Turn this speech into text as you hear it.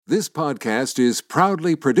This podcast is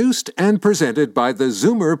proudly produced and presented by the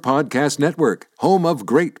Zoomer Podcast Network, home of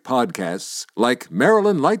great podcasts like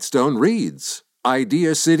Marilyn Lightstone Reads,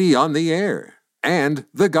 Idea City on the Air, and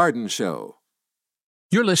The Garden Show.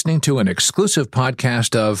 You're listening to an exclusive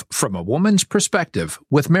podcast of From a Woman's Perspective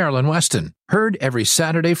with Marilyn Weston, heard every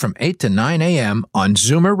Saturday from 8 to 9 a.m. on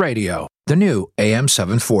Zoomer Radio, the new AM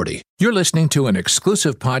 740. You're listening to an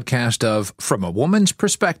exclusive podcast of From a Woman's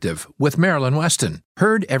Perspective with Marilyn Weston,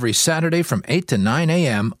 heard every Saturday from 8 to 9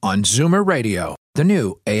 a.m. on Zoomer Radio, the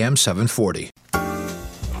new AM 740.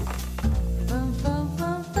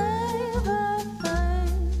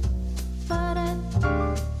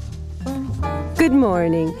 Good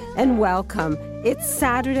morning and welcome. It's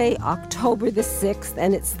Saturday, October the 6th,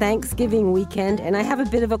 and it's Thanksgiving weekend, and I have a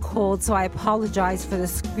bit of a cold, so I apologize for the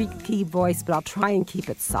squeaky voice, but I'll try and keep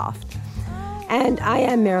it soft. And I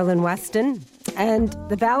am Marilyn Weston, and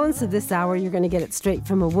the balance of this hour, you're going to get it straight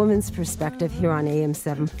from a woman's perspective here on AM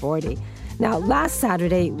 740. Now, last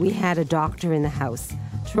Saturday, we had a doctor in the house,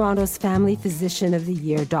 Toronto's Family Physician of the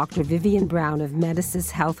Year, Dr. Vivian Brown of Medicis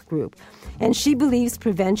Health Group. And she believes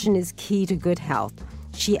prevention is key to good health.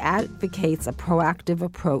 She advocates a proactive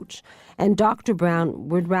approach. And Dr. Brown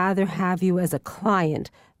would rather have you as a client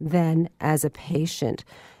than as a patient.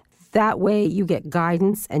 That way you get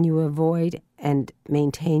guidance and you avoid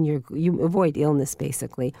avoid illness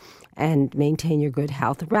basically and maintain your good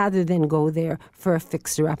health rather than go there for a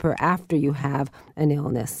fixer-upper after you have an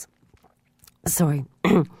illness.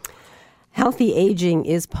 Healthy aging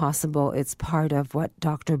is possible. It's part of what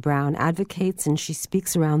Dr. Brown advocates, and she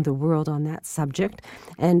speaks around the world on that subject.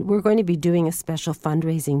 And we're going to be doing a special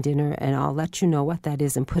fundraising dinner, and I'll let you know what that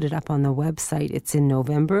is and put it up on the website. It's in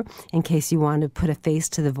November, in case you want to put a face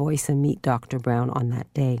to the voice and meet Dr. Brown on that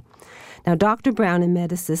day. Now, Dr. Brown and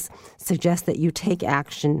Medicis suggest that you take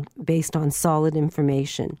action based on solid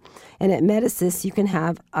information. And at Medicis, you can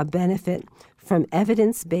have a benefit from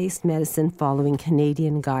evidence-based medicine following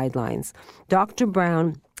Canadian guidelines. Dr.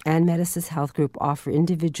 Brown and Medicis Health Group offer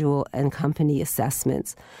individual and company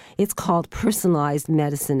assessments. It's called personalized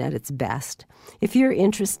medicine at its best. If you're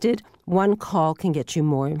interested, one call can get you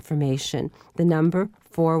more information. The number,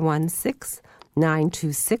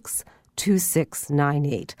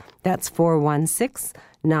 416-926-2698. That's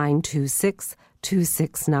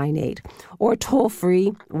 416-926-2698. Or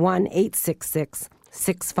toll-free,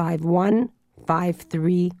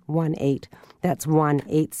 1-866-651-5318. That's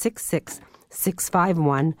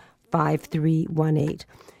 1-866-651-5318.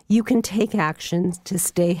 You can take actions to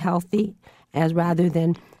stay healthy as rather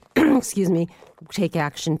than, take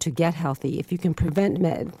action to get healthy. If you can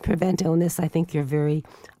prevent illness, I think you're very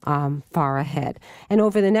far ahead. And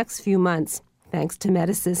over the next few months, thanks to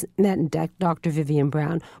Medicis and Dr. Vivian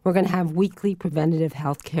Brown, we're going to have weekly preventative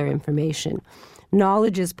health care information.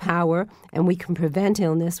 Knowledge is power, and we can prevent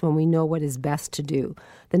illness when we know what is best to do.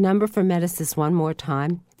 The number for Medicis, one more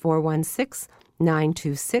time,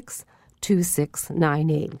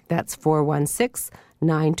 416-926-2698. That's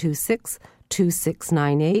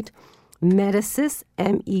 416-926-2698. Medicis,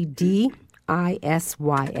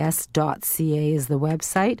 MEDISYS.ca is the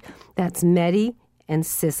website. That's Medi and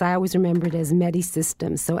Cis. I always remember it as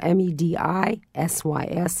Medisystems, so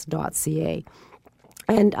MEDISYS.ca.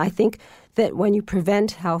 And I think that when you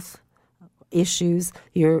prevent health issues,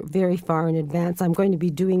 you're very far in advance. I'm going to be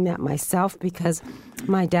doing that myself because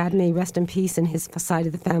my dad, may rest in peace, and his side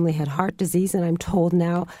of the family had heart disease, and I'm told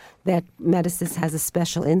now that Medicis has a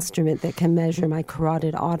special instrument that can measure my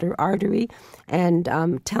carotid artery and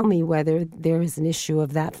tell me whether there is an issue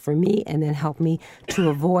of that for me and then help me to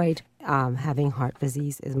avoid having heart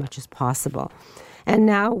disease as much as possible. And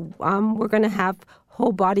now we're going to have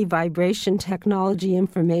whole body vibration technology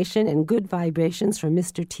information and good vibrations from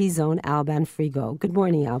Mr. T-Zone, Alban Frigo. Good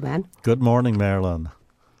morning, Alban. Good morning, Marilyn.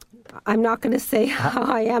 I'm not going to say how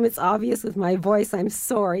I am. It's obvious with my voice. I'm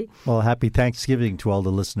sorry. Well, happy Thanksgiving to all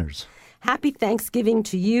the listeners. Happy Thanksgiving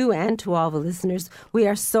to you and to all the listeners. We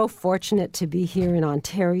are so fortunate to be here in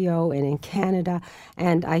Ontario and in Canada,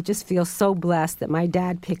 and I just feel so blessed that my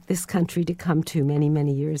dad picked this country to come to many,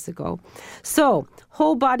 many years ago. So,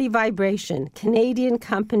 whole body vibration, Canadian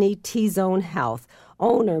company T-Zone Health,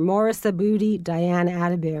 owner Morris Aboudi, Diane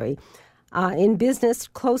Atterbury, in business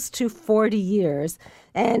close to 40 years.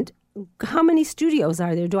 And how many studios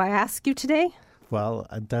are there? Do I ask you today? Well,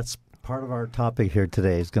 that's part of our topic here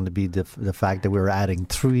today is going to be the fact that we're adding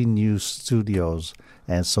 3 new studios,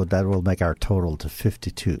 and so that will make our total to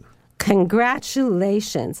 52.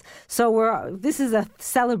 Congratulations. So this is a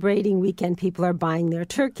celebrating weekend. People are buying their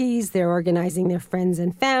turkeys. They're organizing their friends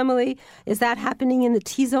and family. Is that happening in the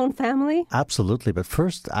T-Zone family? Absolutely. But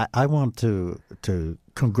first, I want to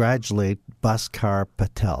congratulate Bhaskar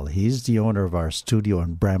Patel. He's the owner of our studio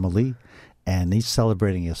in Bramalea, and he's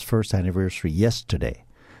celebrating his first anniversary yesterday.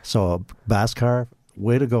 So, Bhaskar,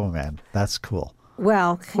 way to go, man. That's cool.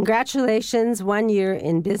 Well, congratulations, 1 year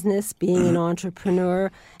in business, being an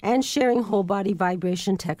entrepreneur, and sharing whole body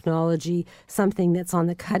vibration technology, something that's on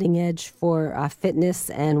the cutting edge for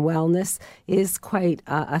fitness and wellness, is quite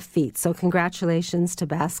a feat. So congratulations to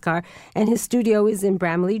Bhaskar. And his studio is in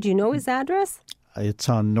Bramalea. Do you know his address? It's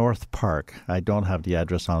on North Park. I don't have the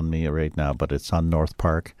address on me right now, but it's on North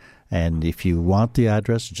Park. And if you want the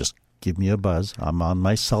address, just give me a buzz. I'm on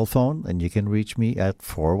my cell phone, and you can reach me at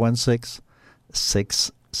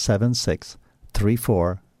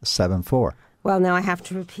 416-676-3474. Well, now I have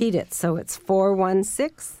to repeat it. So it's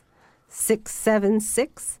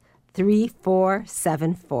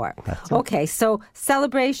 416-676-3474. Okay, so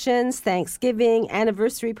celebrations, Thanksgiving,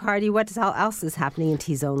 anniversary party. What else is happening in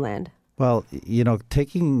T-Zone land? Well,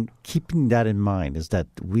 keeping that in mind is that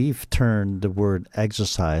we've turned the word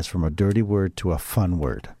exercise from a dirty word to a fun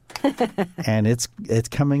word. And it's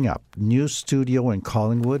coming up. New studio in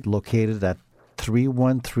Collingwood, located at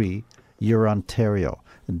 313 Ontario.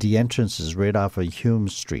 The entrance is right off of Hume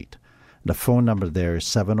Street. The phone number there is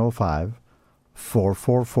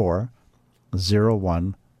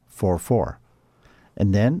 705-444-0144.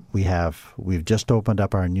 And then we've just opened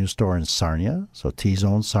up our new store in Sarnia, so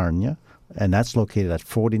T-Zone Sarnia, and that's located at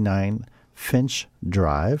 49 Finch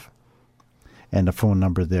Drive. And the phone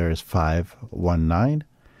number there is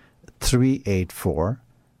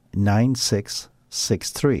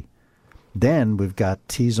 519-384-9663. Then we've got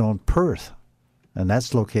T-Zone Perth, and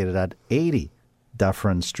that's located at 80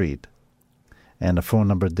 Dufferin Street. And the phone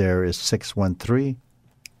number there is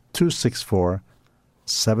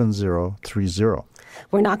 613-264-7030.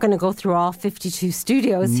 We're not going to go through all 52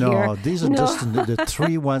 studios here. No, these are just the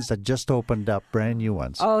 3 ones that just opened up, brand new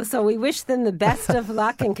ones. Oh, so we wish them the best of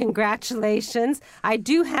luck and congratulations. I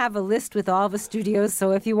do have a list with all the studios,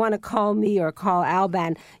 so if you want to call me or call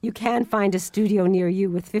Alban, you can find a studio near you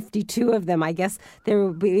with 52 of them. I guess it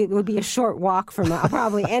will be a short walk from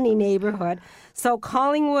probably any neighborhood. So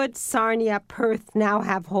Collingwood, Sarnia, Perth now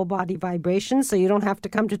have whole body vibration, so you don't have to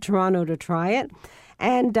come to Toronto to try it.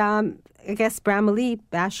 And I guess Bramalea,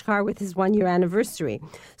 Bhaskar with his 1 year anniversary.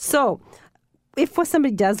 So if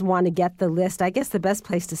somebody does want to get the list, I guess the best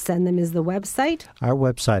place to send them is the website. Our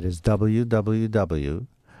website is www.t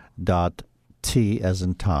as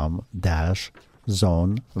in Tom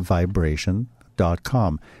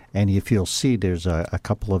 -zonevibration.com. And if you'll see, there's a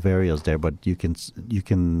couple of areas there, but you can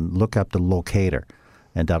look up the locator,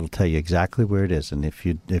 and that'll tell you exactly where it is. And if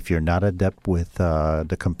you're not adept with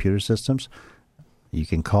the computer systems, you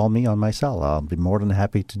can call me on my cell. I'll be more than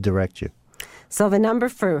happy to direct you. So the number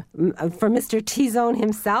for Mr. T-Zone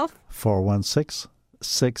himself?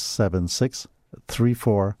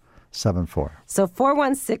 416-676-3474. So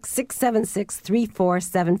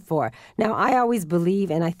 416-676-3474. Now, I always believe,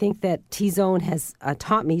 and I think that T-Zone has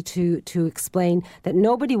taught me to explain that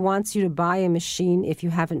nobody wants you to buy a machine if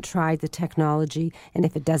you haven't tried the technology and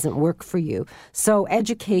if it doesn't work for you. So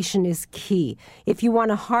education is key. If you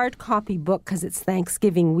want a hard copy book because it's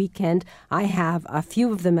Thanksgiving weekend, I have a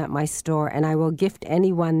few of them at my store, and I will gift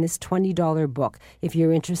anyone this $20 book if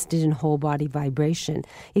you're interested in whole body vibration.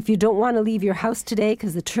 If you don't want to leave your house today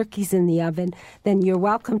because the turkey's in the oven, then you're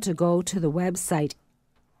welcome to go to the website,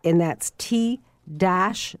 and that's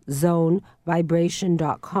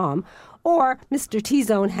t-zonevibration.com. Or Mr.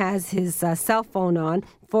 T-Zone has his cell phone on,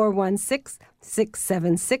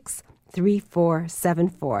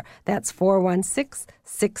 416-676-3474. That's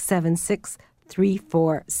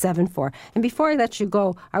 416-676-3474. And before I let you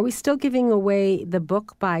go, are we still giving away the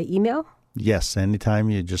book by email? Yes,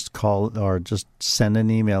 anytime you just call or just send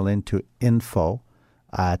an email into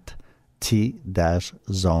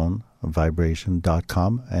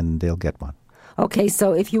info@t-zonevibration.com, and they'll get one. Okay,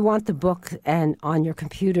 so if you want the book and on your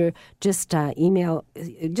computer, just go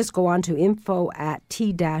on to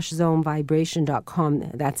info@t-zonevibration.com.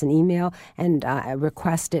 That's an email, and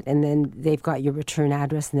request it, and then they've got your return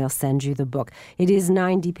address, and they'll send you the book. It is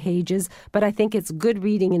 90 pages, but I think it's good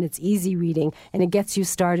reading and it's easy reading, and it gets you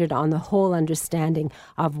started on the whole understanding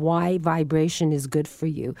of why vibration is good for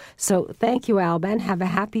you. So thank you, Alban. Have a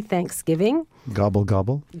happy Thanksgiving. Gobble,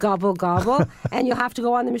 gobble. Gobble, gobble. And you'll have to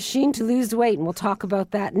go on the machine to lose weight, and we'll talk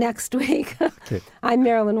about that next week. Okay. I'm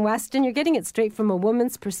Marilyn Weston. You're getting it straight from a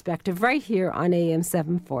woman's perspective right here on AM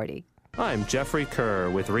 740. I'm Jeffrey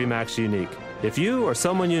Kerr with RE/MAX Unique. If you or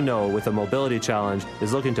someone you know with a mobility challenge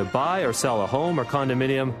is looking to buy or sell a home or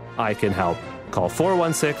condominium, I can help. Call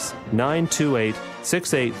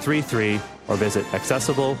 416-928-6833 or visit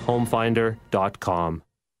accessiblehomefinder.com.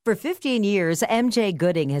 For 15 years, MJ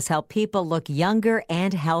Gooding has helped people look younger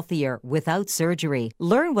and healthier without surgery.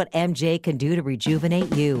 Learn what MJ can do to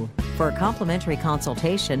rejuvenate you. For a complimentary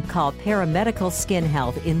consultation, call Paramedical Skin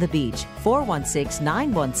Health in the Beach,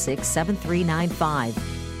 416-916-7395.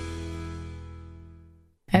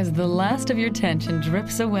 As the last of your tension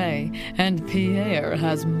drips away and Pierre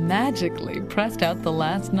has magically pressed out the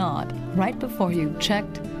last knot right before you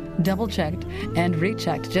checked, double-checked, and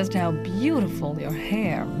rechecked just how beautiful your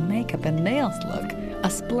hair, makeup, and nails look, a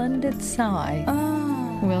splendid sigh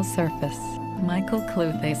will surface. Michael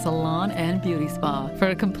Cluthe Salon and Beauty Spa. For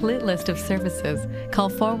a complete list of services,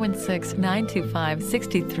 call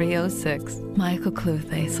 416-925-6306. Michael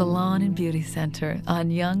Cluthe Salon and Beauty Center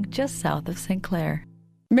on Yonge, just south of St. Clair.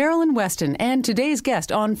 Marilyn Weston and today's guest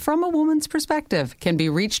on From a Woman's Perspective can be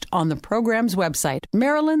reached on the program's website,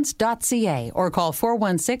 marilyns.ca, or call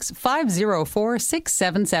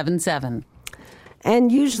 416-504-6777.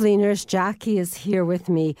 And usually Nurse Jackie is here with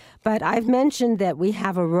me, but I've mentioned that we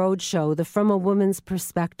have a road show, the From a Woman's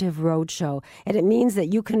Perspective road show, and it means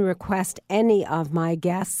that you can request any of my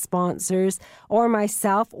guest sponsors or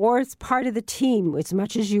myself, or as part of the team, as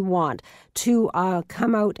much as you want, to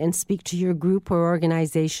come out and speak to your group or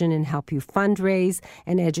organization and help you fundraise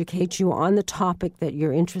and educate you on the topic that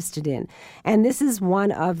you're interested in. And this is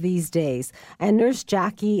one of these days. And Nurse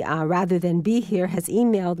Jackie, rather than be here, has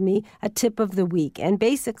emailed me a tip of the week. And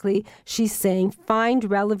basically, she's saying, find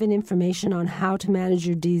relevant information on how to manage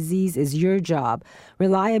your disease is your job.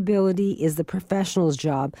 Reliability is the professional's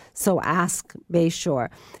job. So ask Bayshore.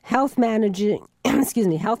 Health management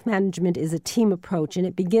is a team approach, and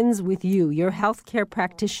it begins with you. Your healthcare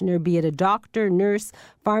practitioner, be it a doctor, nurse,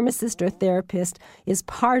 pharmacist, or therapist, is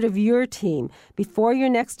part of your team. Before your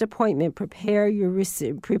next appointment, prepare your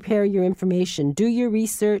information, do your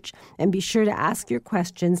research, and be sure to ask your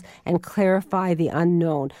questions and clarify the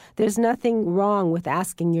unknown. There's nothing wrong with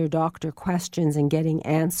asking your doctor questions and getting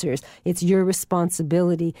answers. It's your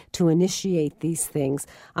responsibility to initiate these things.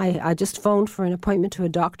 I just phoned for an appointment to a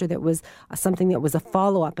doctor that was something that was a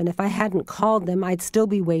follow-up, and if I hadn't called them, I'd still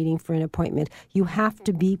be waiting for an appointment. You have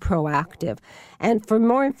to be proactive. And for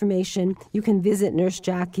more information, you can visit Nurse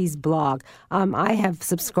Jackie's blog. I have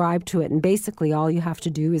subscribed to it, and basically all you have to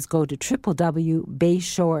do is go to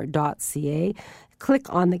www.bayshore.ca,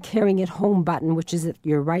 click on the Carrying It Home button, which is at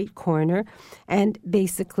your right corner, and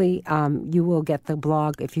basically you will get the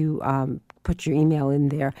blog if you put your email in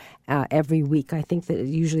there every week. I think that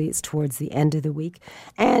usually it's towards the end of the week.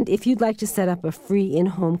 And if you'd like to set up a free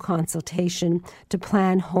in-home consultation to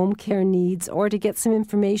plan home care needs or to get some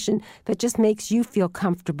information that just makes you feel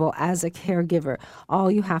comfortable as a caregiver, all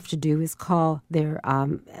you have to do is call their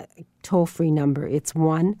toll-free number. It's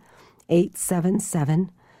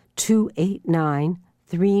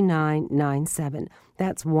 1-877-289-3997.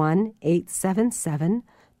 That's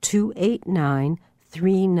 1-877-289-3997.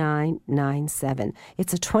 3997.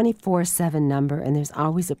 It's a 24/7 number, and there's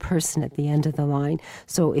always a person at the end of the line.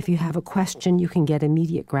 So if you have a question, you can get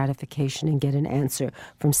immediate gratification and get an answer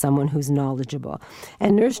from someone who's knowledgeable.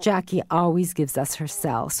 And Nurse Jackie always gives us her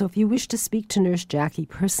cell. So if you wish to speak to Nurse Jackie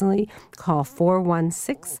personally, call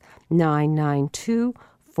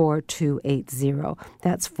 416-992-4280.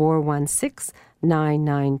 That's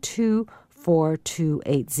 416-992-4280.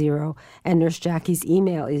 4280. And Nurse Jackie's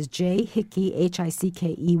email is jhickey, Hickey,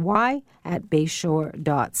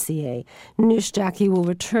 @bayshore.ca. Nurse Jackie will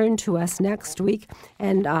return to us next week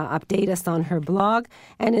and update us on her blog.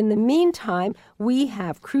 And in the meantime, we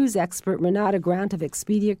have cruise expert Renata Grant of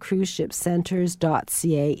Expedia Cruise Ship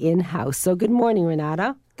Centers.ca in-house. So good morning,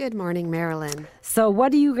 Renata. Good morning, Marilyn. So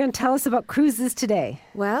what are you going to tell us about cruises today?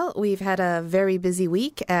 Well, we've had a very busy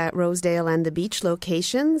week at Rosedale and the beach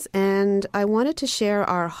locations, and I wanted to share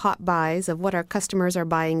our hot buys of what our customers are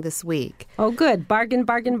buying this week. Oh, good. Bargain,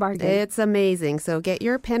 bargain, bargain. It's amazing. So get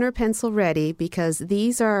your pen or pencil ready, because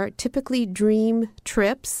these are typically dream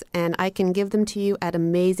trips, and I can give them to you at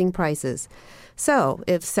amazing prices. So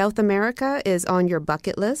if South America is on your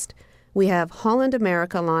bucket list, we have Holland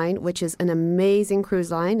America Line, which is an amazing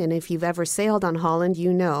cruise line, and if you've ever sailed on Holland,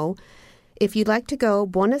 you know. If you'd like to go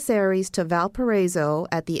Buenos Aires to Valparaiso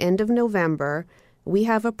at the end of November, we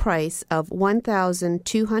have a price of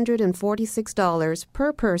 $1,246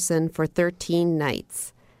 per person for 13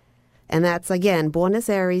 nights. And that's, again, Buenos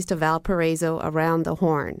Aires to Valparaiso around the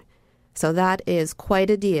Horn. So that is quite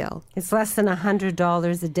a deal. It's less than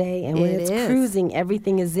 $100 a day, and when it's cruising,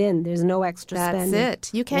 everything is in. There's no extra spending. That's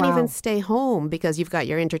it. You can't even stay home because you've got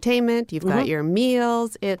your entertainment, you've got your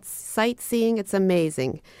meals, it's sightseeing, it's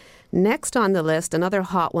amazing. Next on the list, another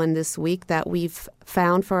hot one this week that we've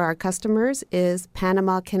found for our customers is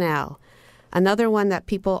Panama Canal, another one that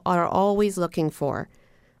people are always looking for.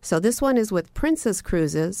 So this one is with Princess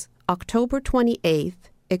Cruises, October 28th.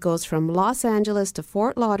 It goes from Los Angeles to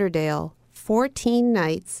Fort Lauderdale, 14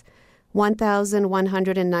 nights,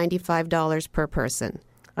 $1,195 per person.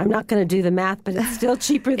 I'm not going to do the math, but it's still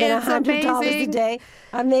cheaper than $100 a day.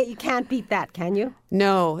 You can't beat that, can you?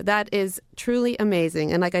 No, that is truly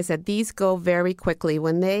amazing. And like I said, these go very quickly.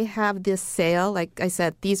 When they have this sale, like I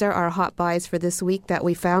said, these are our hot buys for this week that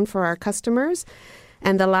we found for our customers.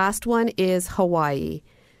 And the last one is Hawaii.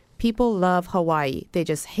 People love Hawaii. They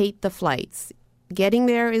just hate the flights. Getting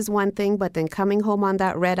there is one thing, but then coming home on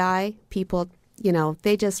that red eye, people,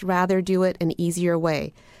 they just rather do it an easier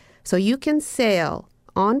way. So you can sail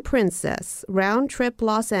on Princess, round trip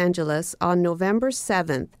Los Angeles on November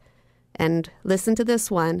 7th. And listen to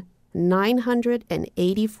this one,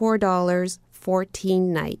 $984,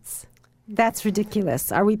 14 nights. That's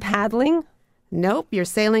ridiculous. Are we paddling? Nope, you're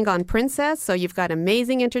sailing on Princess, so you've got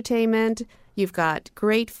amazing entertainment, you've got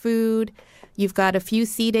great food, you've got a few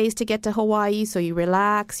sea days to get to Hawaii, so you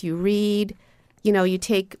relax, you read, you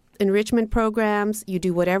take enrichment programs, you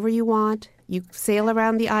do whatever you want. You sail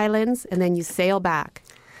around the islands, and then you sail back.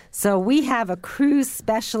 So we have a cruise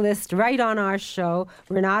specialist right on our show,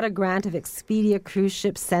 Renata Grant of Expedia Cruise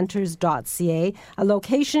Ship Centers.ca, a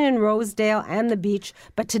location in Rosedale and the beach.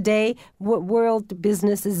 But today, world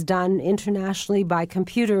business is done internationally by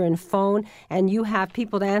computer and phone. And you have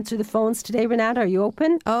people to answer the phones today, Renata. Are you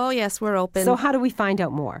open? Oh, yes, we're open. So how do we find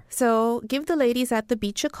out more? So give the ladies at the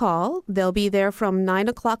beach a call. They'll be there from 9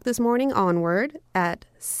 o'clock this morning onward at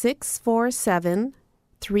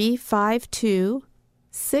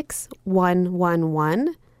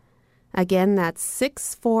 647-352-6111. Again, that's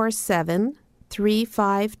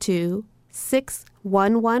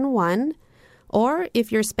 647-352-6111. Or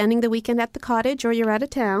if you're spending the weekend at the cottage or you're out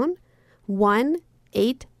of town,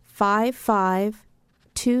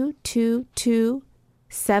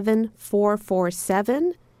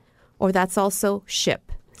 1-855-222-7447. Or that's also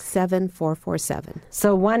SHIP, 7447.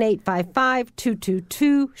 So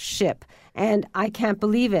 1-855-222-SHIP. And I can't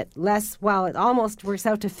believe it. It almost works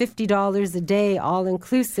out to $50 a day, all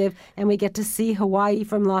inclusive, and we get to see Hawaii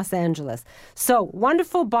from Los Angeles. So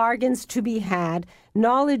wonderful bargains to be had.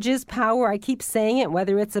 Knowledge is power. I keep saying it,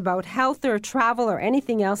 whether it's about health or travel or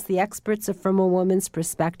anything else, the experts of From a Woman's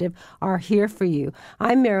Perspective are here for you.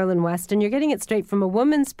 I'm Marilyn Weston. You're getting it straight from a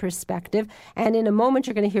woman's perspective. And in a moment,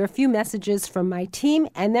 you're going to hear a few messages from my team.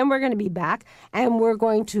 And then we're going to be back and we're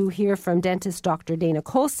going to hear from dentist Dr. Dana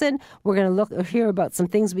Colson. We're going to hear about some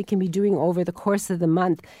things we can be doing over the course of the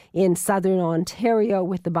month in Southern Ontario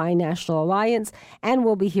with the Binational Alliance. And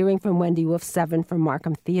we'll be hearing from Wendy Wolf 7 from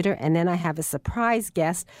Markham Theatre. And then I have a surprise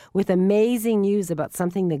guest with amazing news about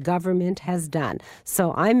something the government has done.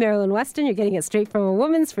 So I'm Marilyn Weston. You're getting it straight from a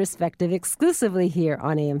woman's perspective exclusively here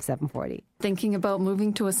on AM 740. Thinking about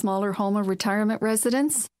moving to a smaller home or retirement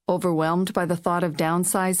residence? Overwhelmed by the thought of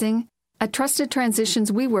downsizing? At Trusted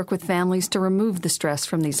Transitions, we work with families to remove the stress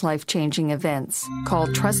from these life-changing events. Call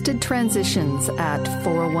Trusted Transitions at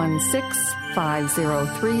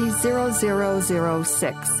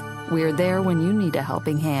 416-503-0006. We're there when you need a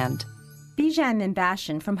helping hand. Bijan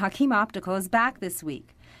Mimbashan from Hakim Optical is back this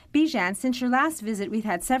week. Bijan, since your last visit, we've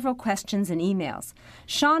had several questions and emails.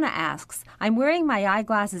 Shauna asks, I'm wearing my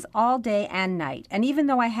eyeglasses all day and night, and even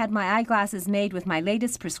though I had my eyeglasses made with my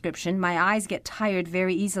latest prescription, my eyes get tired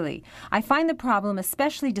very easily. I find the problem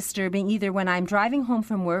especially disturbing either when I'm driving home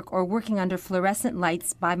from work or working under fluorescent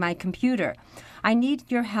lights by my computer. I need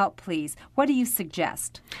your help, please. What do you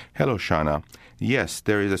suggest? Hello, Shauna. Yes,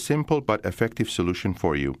 there is a simple but effective solution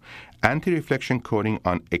for you. Anti-reflection coating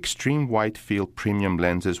on extreme wide field premium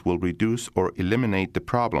lenses will reduce or eliminate the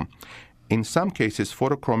problem. In some cases,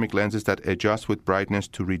 photochromic lenses that adjust with brightness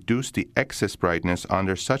to reduce the excess brightness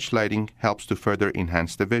under such lighting helps to further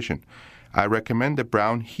enhance the vision. I recommend the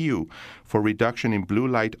brown hue for reduction in blue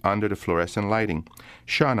light under the fluorescent lighting.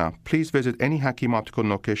 Shauna, please visit any Hakim Optical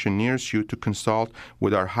location nearest you to consult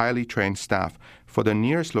with our highly trained staff. For the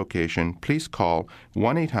nearest location, please call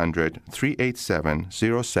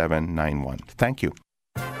 1-800-387-0791. Thank you.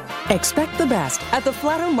 Expect the best at the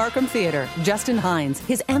Flato Markham Theatre. Justin Hines.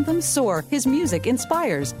 His anthems soar. His music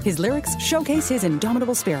inspires. His lyrics showcase his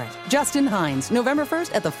indomitable spirit. Justin Hines, November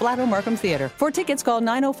 1st at the Flato Markham Theatre. For tickets, call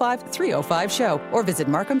 905-305-SHOW or visit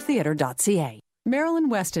markhamtheatre.ca. Marilyn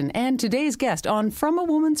Weston and today's guest on From a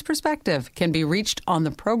Woman's Perspective can be reached on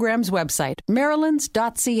the program's website,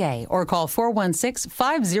 marylands.ca, or call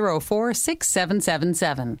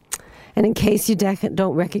 416-504-6777. And in case you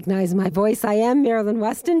don't recognize my voice, I am Marilyn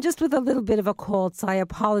Weston, just with a little bit of a cold, so I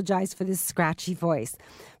apologize for this scratchy voice.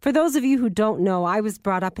 For those of you who don't know, I was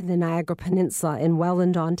brought up in the Niagara Peninsula in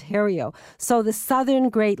Welland, Ontario. So the southern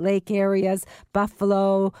Great Lake areas,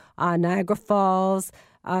 Buffalo, Niagara Falls,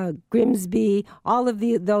 Grimsby, all of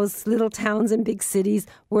those little towns and big cities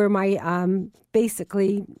were my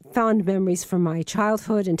basically fond memories from my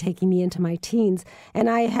childhood and taking me into my teens. And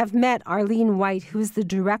I have met Arlene White, who's the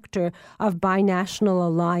director of Binational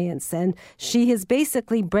Alliance, and she is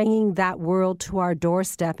basically bringing that world to our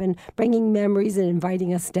doorstep and bringing memories and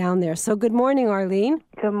inviting us down there. So good morning, Arlene.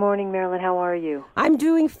 Good morning, Marilyn. How are you? I'm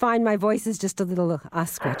doing fine. My voice is just a little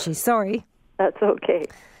scratchy. Sorry. That's okay.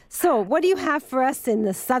 So what do you have for us in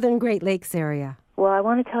the southern Great Lakes area? Well, I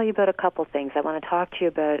want to tell you about a couple things. I want to talk to you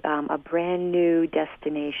about a brand new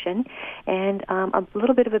destination and a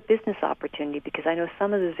little bit of a business opportunity, because I know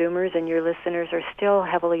some of the Zoomers and your listeners are still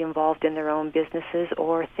heavily involved in their own businesses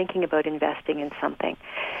or thinking about investing in something.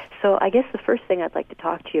 So I guess the first thing I'd like to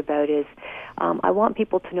talk to you about is I want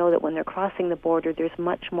people to know that when they're crossing the border, there's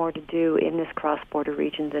much more to do in this cross-border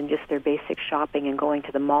region than just their basic shopping and going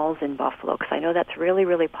to the malls in Buffalo, because I know that's really,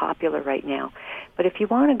 really popular right now. But if you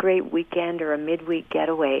want a great weekend or a midweek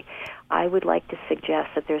getaway, I would like to suggest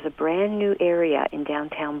that there's a brand new area in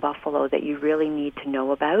downtown Buffalo that you really need to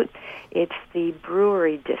know about. It's the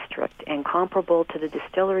Brewery District, and comparable to the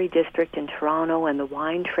Distillery District in Toronto and the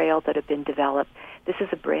Wine Trail that have been developed, this is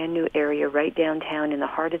a brand new area right downtown in the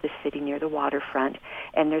heart of the city near the waterfront,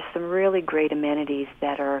 and there's some really great amenities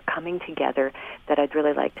that are coming together that I'd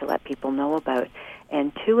really like to let people know about.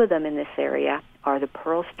 And two of them in this area are the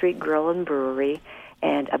Pearl Street Grill and Brewery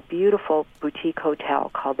and a beautiful boutique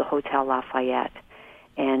hotel called the Hotel Lafayette.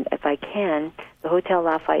 And if I can, the Hotel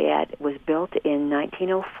Lafayette was built in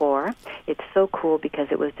 1904. It's so cool because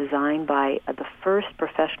it was designed by the first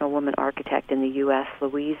professional woman architect in the U.S.,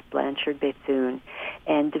 Louise Blanchard Bethune.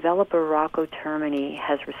 And developer Rocco Termini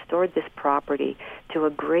has restored this property to a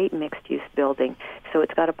great mixed-use building. So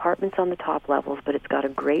it's got apartments on the top levels, but it's got a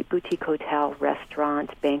great boutique hotel, restaurant,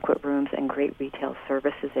 banquet rooms, and great retail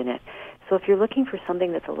services in it. So if you're looking for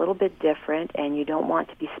something that's a little bit different and you don't want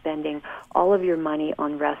to be spending all of your money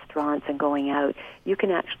on restaurants and going out, you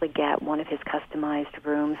can actually get one of his customized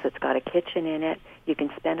rooms that's got a kitchen in it. You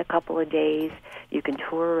can spend a couple of days. You can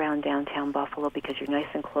tour around downtown Buffalo because you're nice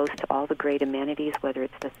and close to all the great amenities, whether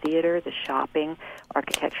it's the theater, the shopping,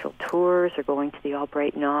 architectural tours, or going to the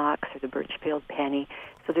Albright Knox or the Birchfield Penny.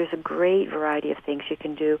 So there's a great variety of things you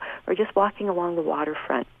can do, or just walking along the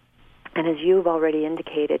waterfront. And as you've already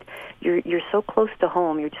indicated, you're so close to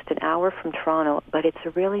home. You're just an hour from Toronto, but it's a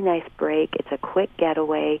really nice break. It's a quick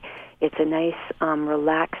getaway. It's a nice,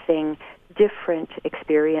 relaxing, different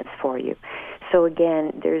experience for you. So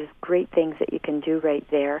again, there's great things that you can do right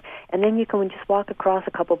there. And then you can just walk across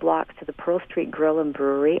a couple blocks to the Pearl Street Grill and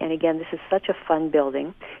Brewery. And again, this is such a fun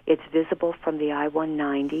building. It's visible from the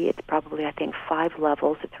I-190. It's probably, I think, 5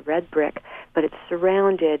 levels. It's red brick, but it's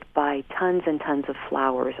surrounded by tons and tons of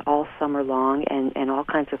flowers all summer long and all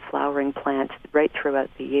kinds of flowering plants right throughout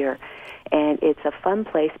the year. And it's a fun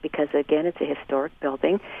place because, again, it's a historic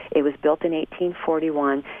building. It was built in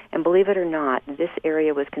 1841, and believe it or not, this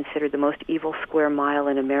area was considered the most evil square mile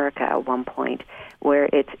in America at one point, where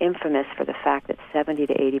it's infamous for the fact that 70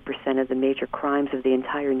 to 80% of the major crimes of the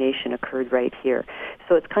entire nation occurred right here.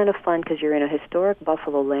 So it's kind of fun because you're in a historic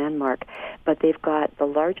Buffalo landmark, but they've got the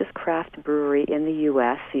largest craft brewery in the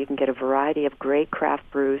U.S., so you can get a variety of great craft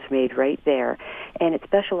brews made right there, and it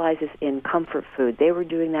specializes in comfort food. They were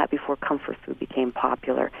doing that before comfort food became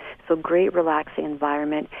popular. So great relaxing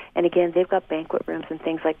environment. And again, they've got banquet rooms and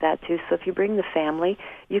things like that too. So if you bring the family,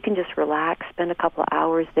 you can just relax, spend a couple of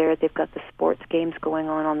hours there. They've got the sports games going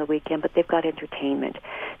on the weekend, but they've got entertainment.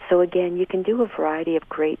 So again, you can do a variety of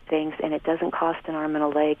great things, and it doesn't cost an arm and a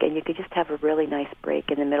leg, and you could just have a really nice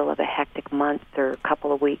break in the middle of a hectic month or a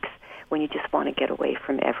couple of weeks when you just want to get away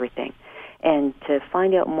from everything. And to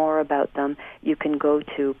find out more about them, you can go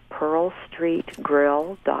to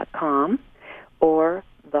pearlstreetgrill.com or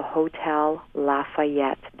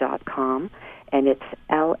thehotellafayette.com, and it's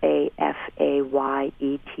Lafayette,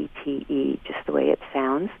 just the way it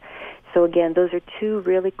sounds. So again, those are two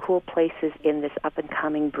really cool places in this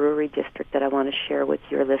up-and-coming brewery district that I want to share with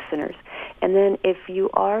your listeners. And then if you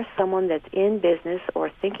are someone that's in business or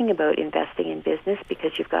thinking about investing in business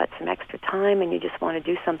because you've got some extra time and you just want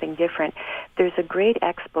to do something different, there's a great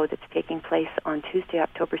expo that's taking place on Tuesday,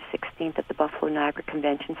 October 16th at the Buffalo Niagara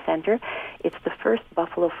Convention Center. It's the first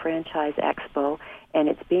Buffalo Franchise Expo, and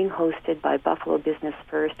it's being hosted by Buffalo Business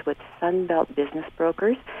First with Sunbelt Business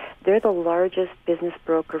Brokers. They're the largest business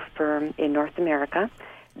broker firm in North America.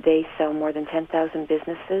 They sell more than 10,000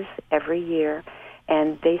 businesses every year,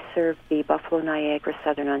 and they serve the Buffalo, Niagara,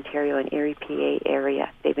 Southern Ontario, and Erie, PA area.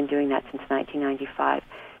 They've been doing that since 1995.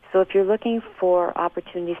 So if you're looking for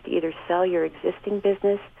opportunities to either sell your existing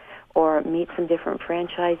business or meet some different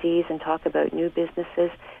franchisees and talk about new businesses,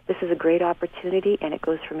 this is a great opportunity, and it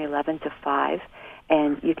goes from 11 to 5.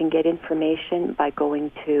 And you can get information by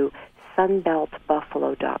going to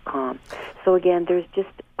sunbeltbuffalo.com. So again, there's just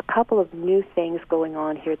a couple of new things going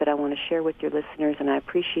on here that I want to share with your listeners, and I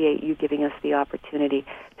appreciate you giving us the opportunity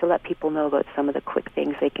to let people know about some of the quick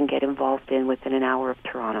things they can get involved in within an hour of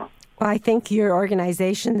Toronto. Well, I think your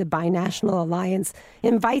organization, the Binational Alliance,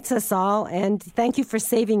 invites us all, and thank you for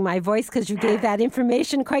saving my voice because you gave that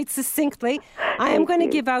information quite succinctly. I am going to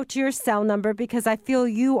give out your cell number because I feel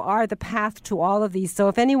you are the path to all of these. So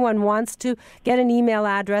if anyone wants to get an email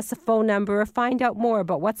address, a phone number, or find out more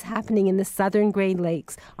about what's happening in the Southern Great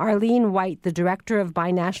Lakes, Arlene White, the director of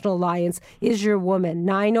Binational Alliance, is your woman.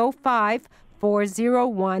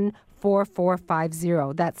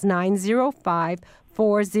 905-401-4450. That's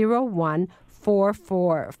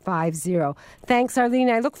 905-401-4450. Thanks, Arlene.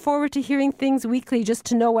 I look forward to hearing things weekly just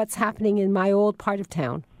to know what's happening in my old part of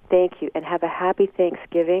town. Thank you, and have a happy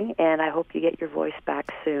Thanksgiving, and I hope you get your voice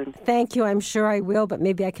back soon. Thank you. I'm sure I will, but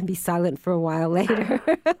maybe I can be silent for a while later.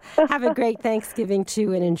 Have a great Thanksgiving,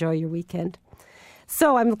 too, and enjoy your weekend.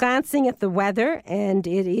 So I'm glancing at the weather, and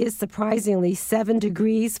it is surprisingly 7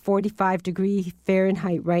 degrees, 45 degree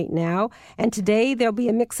Fahrenheit right now. And today there'll be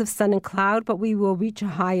a mix of sun and cloud, but we will reach a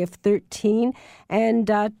high of 13. And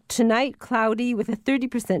tonight, cloudy with a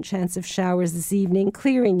 30% chance of showers this evening,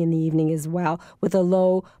 clearing in the evening as well, with a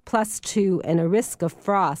low +2 and a risk of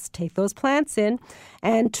frost. Take those plants in.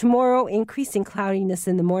 And tomorrow, increasing cloudiness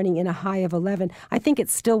in the morning and a high of 11. I think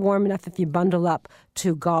it's still warm enough if you bundle up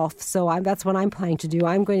to golf. So that's what I'm planning to do.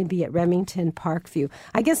 I'm going to be at Remington Parkview.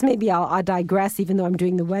 I guess maybe I'll digress even though I'm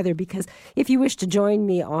doing the weather, because if you wish to join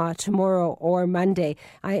me tomorrow or Monday,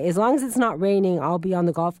 as long as it's not raining, I'll be on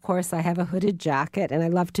the golf course. I have a hooded jacket and I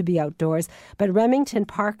love to be outdoors. But Remington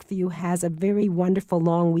Parkview has a very wonderful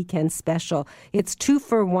long weekend special. It's 2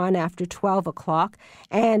 for 1 after 12 o'clock.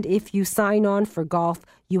 And if you sign on for golf,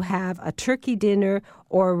 you have a turkey dinner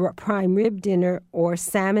or prime rib dinner or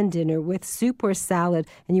salmon dinner with soup or salad,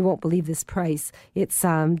 and you won't believe this price. It's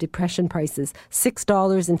depression prices,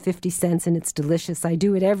 $6.50, and it's delicious. I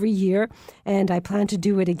do it every year, and I plan to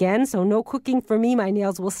do it again, so no cooking for me. My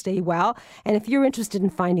nails will stay well. And if you're interested in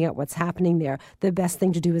finding out what's happening there, the best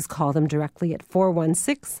thing to do is call them directly at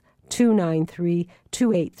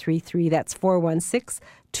 416-293-2833. That's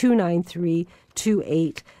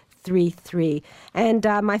 416-293-2833. And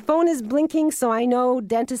my phone is blinking, so I know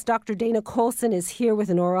dentist Dr. Dana Colson is here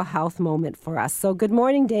with an oral health moment for us. So good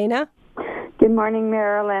morning, Dana. Good morning,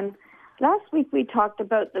 Marilyn. Last week we talked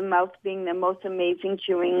about the mouth being the most amazing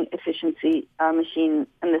chewing efficiency machine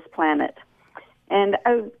on this planet. And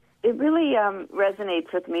it really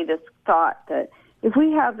resonates with me, this thought that if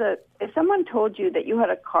someone told you that you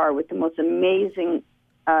had a car with the most amazing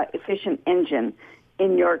efficient engine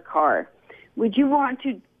in your car, would you want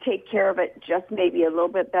to take care of it just maybe a little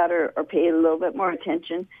bit better or pay a little bit more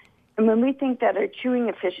attention? And when we think that our chewing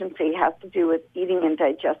efficiency has to do with eating and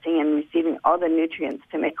digesting and receiving all the nutrients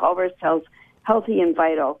to make all of our cells healthy and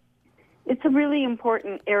vital, it's a really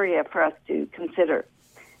important area for us to consider,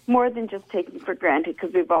 more than just taking for granted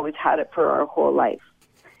because we've always had it for our whole life.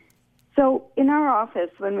 So in our office,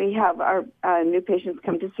 when we have our new patients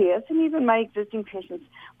come to see us, and even my existing patients,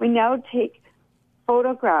 we now take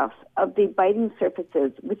photographs of the biting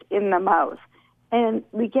surfaces within the mouth, and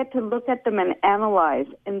we get to look at them and analyze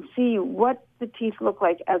and see what the teeth look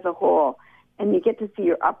like as a whole. And you get to see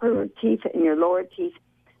your upper teeth and your lower teeth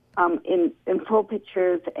in full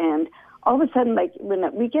pictures. And all of a sudden, like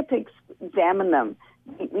when we get to examine them,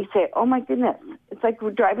 we say, "Oh my goodness!" It's like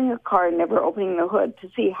we're driving a car and never opening the hood to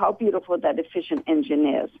see how beautiful that efficient engine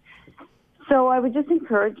is. So I would just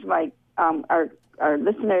encourage our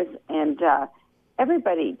listeners and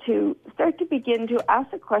everybody to start to begin to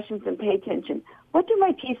ask the questions and pay attention. What do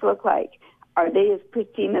my teeth look like? Are they as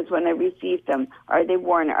pristine as when I received them? Are they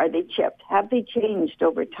worn? Are they chipped? Have they changed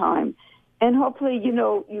over time? And hopefully,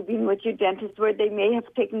 you've been with your dentist where they may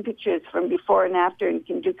have taken pictures from before and after and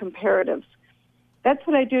can do comparatives. That's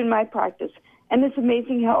what I do in my practice. And it's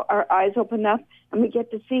amazing how our eyes open up and we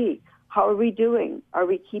get to see, how are we doing? Are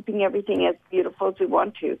we keeping everything as beautiful as we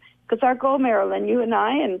want to? Because our goal, Marilyn, you and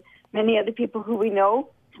I and many other people who we know,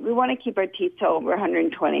 we want to keep our teeth to over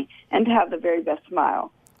 120 and to have the very best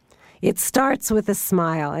smile. It starts with a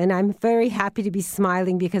smile, and I'm very happy to be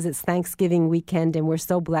smiling because it's Thanksgiving weekend and we're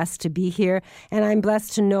so blessed to be here, and I'm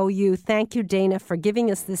blessed to know you. Thank you, Dana, for giving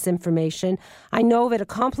us this information. I know that a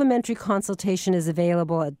complimentary consultation is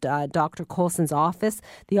available at Dr. Colson's office.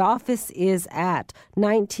 The office is at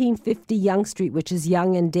 1950 Yonge Street, which is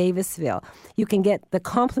Yonge and Davisville. You can get the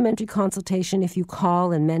complimentary consultation if you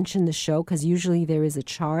call and mention the show, because usually there is a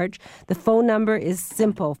charge. The phone number is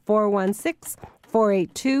simple,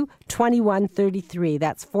 416-482-2133.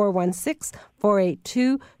 That's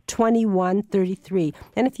 416-482-2133.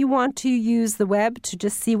 And if you want to use the web to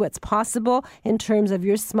just see what's possible in terms of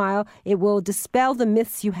your smile, it will dispel the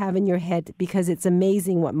myths you have in your head, because it's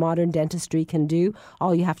amazing what modern dentistry can do.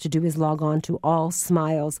 All you have to do is log on to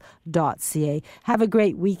allsmiles.ca. Have a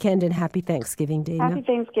great weekend and happy Thanksgiving, Dana. Happy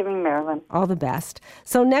Thanksgiving, Marilyn. All the best.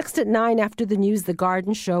 So next at 9 after the news, The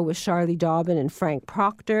Garden Show with Charlie Dobbin and Frank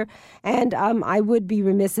Proctor. And I would be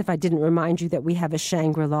remiss if I didn't remind you that we have a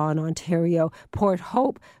Shangri-La in Ontario, Port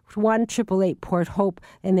Hope, 1-888 Port Hope,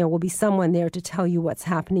 and there will be someone there to tell you what's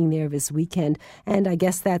happening there this weekend. And I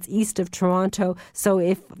guess that's east of Toronto. So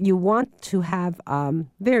if you want to have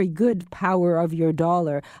very good power of your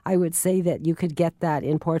dollar, I would say that you could get that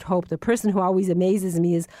in Port Hope. The person who always amazes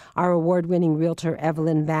me is our award-winning realtor,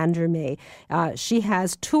 Evelyn Vandermeer. She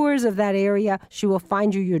has tours of that area. She will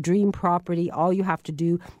find you your dream property. All you have to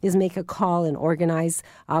do is make a call and organize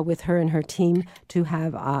with her and her team to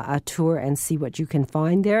have a tour and see what you can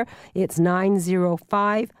find there. It's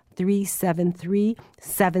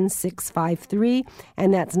 905-373-7653,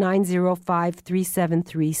 and that's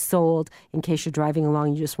 905-373-SOLD, in case you're driving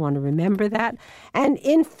along, you just want to remember that. And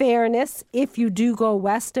in fairness, if you do go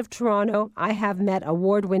west of Toronto, I have met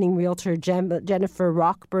award-winning realtor Jennifer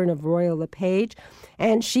Rockburn of Royal LePage,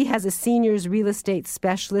 and she has a seniors real estate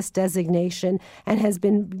specialist designation and has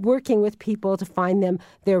been working with people to find them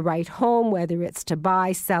their right home, whether it's to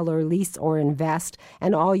buy, sell, or lease, or invest.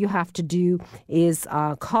 And all you have to do is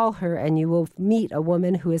call her, and you will meet a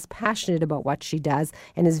woman who is passionate about what she does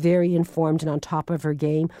and is very informed and on top of her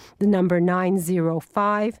game. The number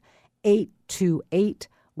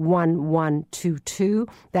 905-828-1122.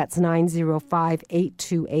 That's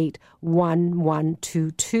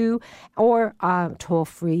 905-828-1122, or toll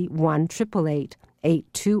free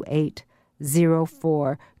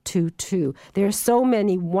 1-888-828-0422. There are so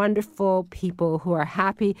many wonderful people who are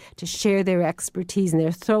happy to share their expertise, and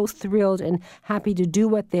they're so thrilled and happy to do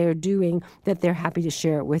what they're doing that they're happy to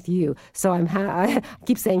share it with you. So I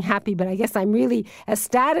keep saying happy, but I guess I'm really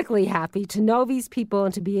ecstatically happy to know these people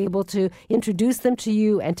and to be able to introduce them to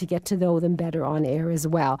you and to get to know them better on air as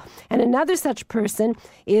well. And another such person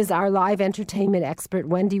is our live entertainment expert,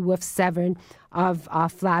 Wendy Wolf-Severn of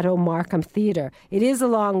Flato Markham Theatre. It is a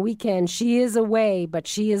long weekend. She is away, but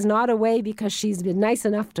she is not away because she's been nice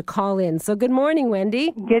enough to call in. So good morning,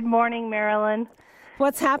 Wendy. Good morning, Marilyn.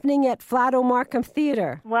 What's happening at Flato Markham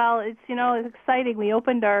Theatre? Well, it's exciting. We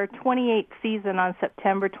opened our 28th season on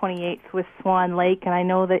September 28th with Swan Lake, and I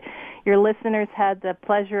know that your listeners had the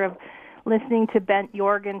pleasure of listening to Bent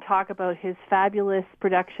Jorgen talk about his fabulous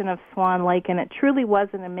production of Swan Lake, and it truly was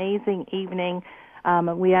an amazing evening.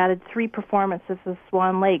 We added 3 performances of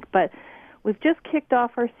Swan Lake, but we've just kicked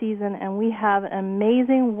off our season, and we have an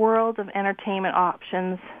amazing world of entertainment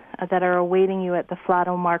options that are awaiting you at the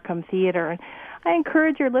Flato Markham Theatre. And I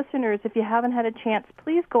encourage your listeners, if you haven't had a chance,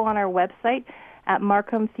 please go on our website at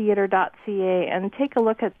markhamtheatre.ca and take a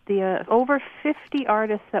look at the over 50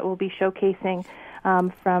 artists that will be showcasing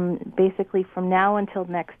from now until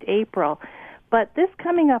next April. But this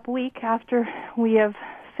coming up week, after we have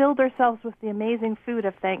filled ourselves with the amazing food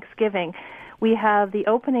of Thanksgiving, we have the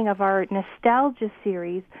opening of our Nostalgia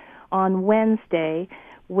series on Wednesday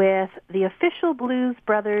with the official Blues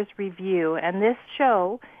Brothers Review. And this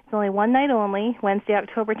show, it's only one night only, Wednesday,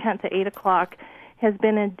 October 10th at 8 o'clock, has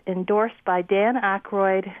been endorsed by Dan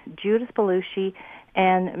Aykroyd, Judas Belushi,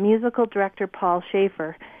 and musical director Paul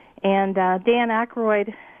Schaefer. And Dan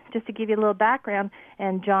Aykroyd, just to give you a little background,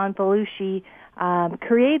 and John Belushi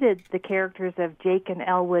created the characters of Jake and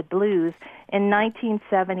Elwood Blues in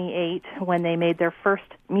 1978 when they made their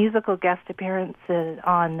first musical guest appearances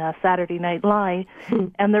on Saturday Night Live,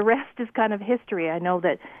 and the rest is kind of history. I know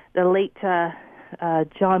that the late John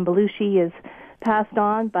Belushi is passed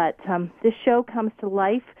on, but this show comes to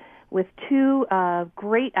life with 2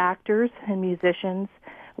 great actors and musicians,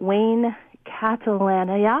 Wayne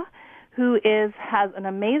Catalania, who has an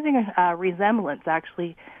amazing resemblance,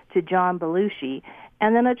 actually, to John Belushi,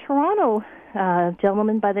 and then a Toronto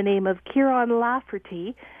gentleman by the name of Kieran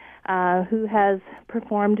Lafferty, who has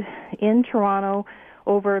performed in Toronto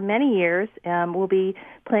over many years, will be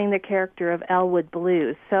playing the character of Elwood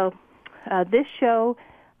Blues. So this show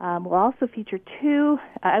will also feature two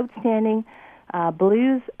outstanding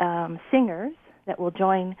blues singers that will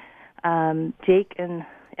join Jake and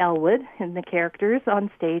Elwood in the characters on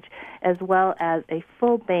stage, as well as a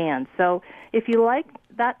full band. So if you like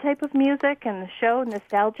that type of music and the show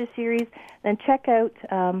Nostalgia Series, then check out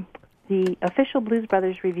the official Blues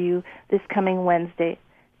Brothers review this coming Wednesday,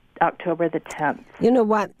 October the 10th. You know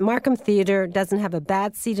what? Markham Theatre doesn't have a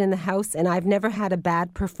bad seat in the house, and I've never had a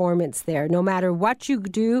bad performance there. No matter what you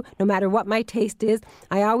do, no matter what my taste is,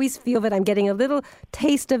 I always feel that I'm getting a little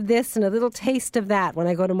taste of this and a little taste of that when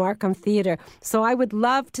I go to Markham Theatre. So I would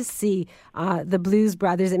love to see the Blues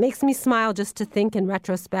Brothers. It makes me smile just to think in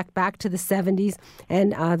retrospect back to the 70s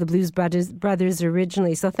and the Blues Brothers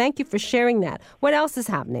originally. So thank you for sharing that. What else is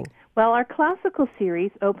happening? Well, our classical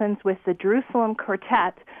series opens with the Jerusalem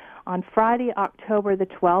Quartet on Friday, October the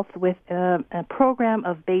 12th, with a program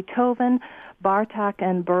of Beethoven, Bartók,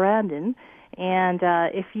 and Borodin. And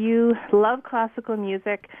if you love classical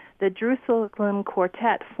music, the Jerusalem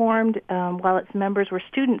Quartet formed while its members were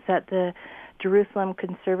students at the Jerusalem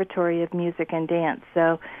Conservatory of Music and Dance.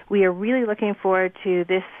 So we are really looking forward to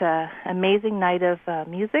this amazing night of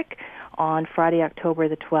music on Friday, October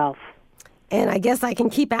the 12th. And I guess I can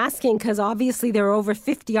keep asking because obviously there are over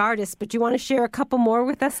 50 artists, but you want to share a couple more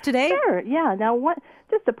with us today? Sure, yeah. Now,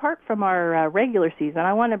 just apart from our regular season,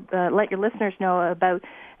 I want to let your listeners know about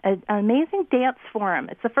an amazing dance forum.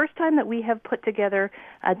 It's the first time that we have put together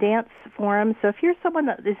a dance forum. So if you're someone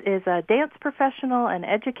that is a dance professional, an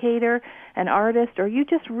educator, an artist, or you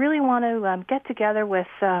just really want to get together with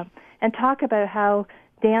and talk about how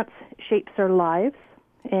dance shapes our lives,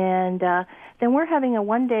 and then we're having a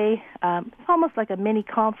one-day, it's almost like a mini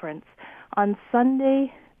conference, on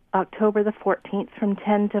Sunday, October the 14th from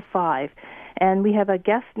 10 to 5. And we have a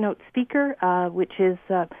guest note speaker, which is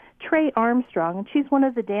Trey Armstrong, and she's one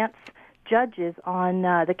of the dance judges on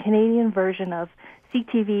the Canadian version of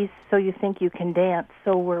CTV's So You Think You Can Dance.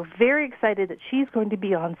 So we're very excited that she's going to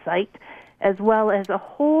be on site, as well as a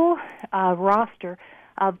whole roster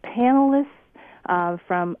of panelists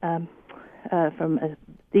from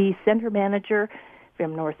the center manager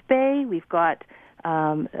from North Bay. We've got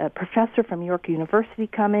a professor from York University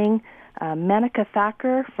coming, Menaka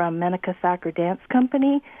Thacker from Menaka Thacker Dance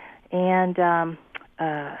Company, and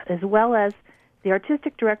as well as the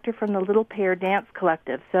artistic director from the Little Pear Dance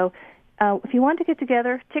Collective. So if you want to get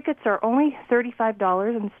together, tickets are only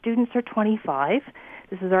 $35 and students are $25.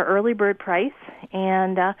 This is our early bird price,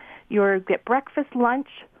 and you'll get breakfast, lunch,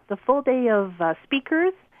 the full day of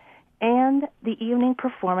speakers, and the evening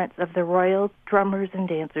performance of the Royal Drummers and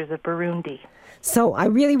Dancers of Burundi. So I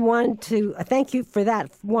really want to thank you for that,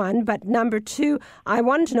 one. But number two, I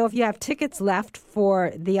wanted to know if you have tickets left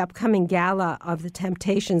for the upcoming gala of the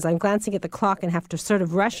Temptations. I'm glancing at the clock and have to sort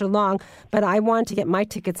of rush along, but I want to get my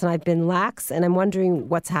tickets and I've been lax, and I'm wondering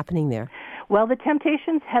what's happening there. Well, the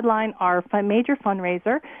Temptations headline our major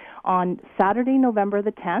fundraiser on Saturday, November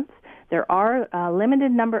the 10th. There are a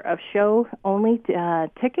limited number of show-only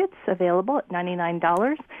tickets available at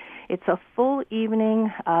 $99. It's a full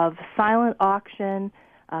evening of silent auction,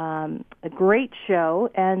 a great show,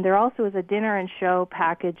 and there also is a dinner and show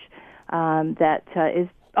package that is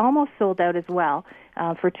almost sold out as well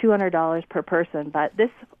for $200 per person. But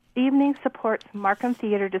this evening supports Markham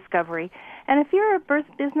Theatre Discovery. And if you're a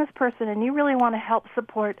business person and you really want to help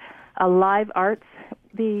support live arts,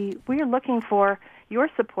 we are looking for your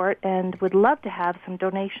support and would love to have some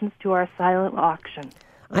donations to our silent auction.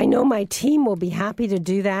 I know my team will be happy to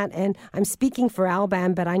do that, and I'm speaking for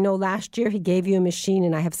Alban, but I know last year he gave you a machine,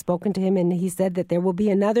 and I have spoken to him, and he said that there will be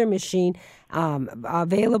another machine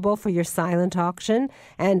available for your silent auction.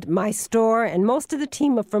 And my store and most of the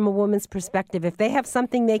team From a Woman's Perspective, if they have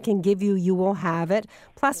something they can give you, you will have it.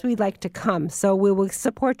 Plus, we'd like to come, so we will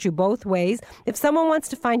support you both ways. If someone wants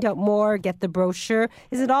to find out more, get the brochure,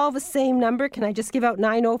 is it all the same number? Can I just give out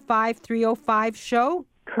 905-305-SHOW?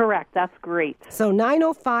 Correct. That's great. So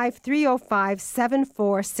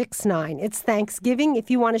 905-305-7469. It's Thanksgiving. If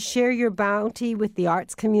you want to share your bounty with the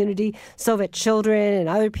arts community so that children and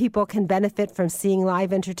other people can benefit from seeing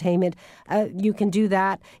live entertainment, you can do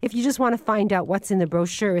that. If you just want to find out what's in the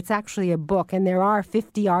brochure, it's actually a book, and there are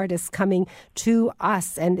 50 artists coming to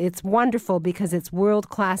us, and it's wonderful because it's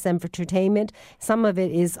world-class entertainment. Some of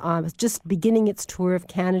it is just beginning its tour of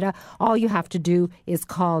Canada. All you have to do is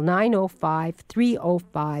call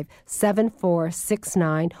 905-305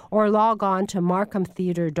 415-745-7469 or log on to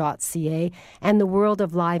markhamtheatre.ca, and the world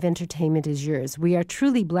of live entertainment is yours. We are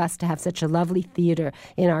truly blessed to have such a lovely theatre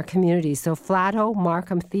in our community. So Flato,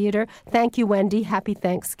 Markham Theatre. Thank you, Wendy. Happy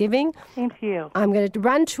Thanksgiving. Same to you. I'm going to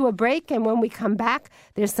run to a break, and when we come back,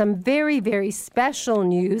 there's some very, very special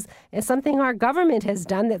news. It's something our government has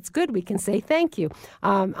done that's good. We can say thank you.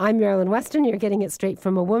 I'm Marilyn Weston. You're getting it straight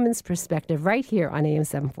from a woman's perspective right here on AM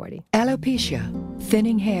 740. Alopecia,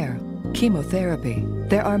 thinning hair, chemotherapy.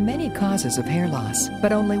 There are many causes of hair loss,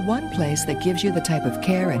 but only one place that gives you the type of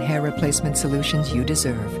care and hair replacement solutions you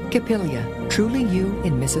deserve. Capilia, Truly You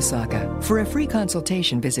in Mississauga. For a free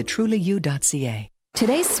consultation, visit trulyu.ca.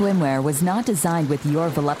 Today's swimwear was not designed with your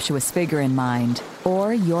voluptuous figure in mind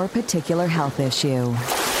or your particular health issue.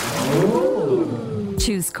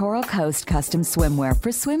 Choose Coral Coast Custom Swimwear for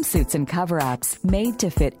swimsuits and cover-ups made to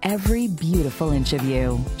fit every beautiful inch of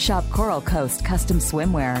you. Shop Coral Coast Custom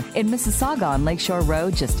Swimwear in Mississauga on Lakeshore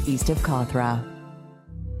Road, just east of Cawthra.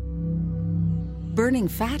 Burning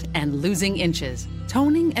fat and losing inches,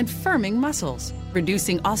 toning and firming muscles,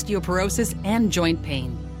 reducing osteoporosis and joint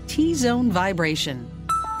pain. T-Zone Vibration.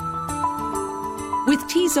 With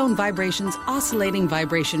T-Zone Vibration's oscillating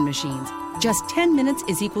vibration machines, just 10 minutes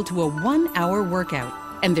is equal to a 1-hour workout,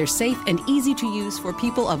 and they're safe and easy to use for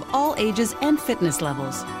people of all ages and fitness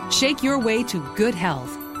levels. Shake your way to good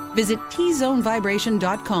health. Visit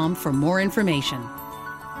tzonevibration.com for more information.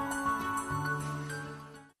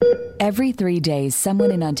 Every 3 days, someone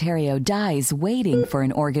in Ontario dies waiting for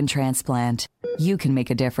an organ transplant. You can make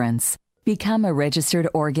a difference. Become a registered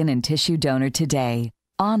organ and tissue donor today,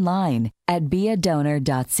 online at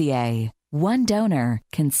beadonor.ca. One donor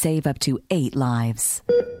can save up to 8 lives.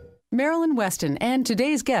 Marilyn Weston and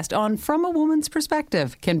today's guest on From a Woman's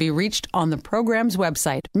Perspective can be reached on the program's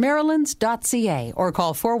website, marilyns.ca, or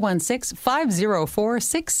call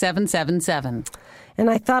 416-504-6777. And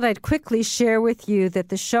I thought I'd quickly share with you that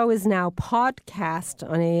the show is now podcast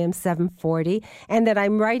on AM 740, and that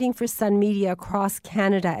I'm writing for Sun Media across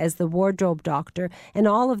Canada as the wardrobe doctor, and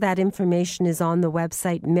all of that information is on the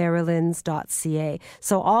website marilyns.ca.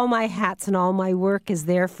 So all my hats and all my work is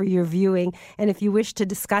there for your viewing, and if you wish to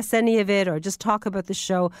discuss any of it or just talk about the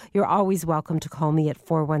show, you're always welcome to call me at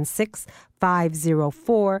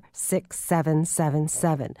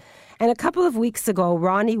 416-504-6777. And a couple of weeks ago,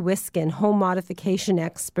 Ronnie Wiskin, home modification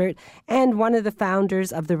expert and one of the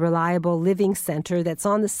founders of the Reliable Living Center that's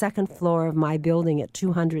on the second floor of my building at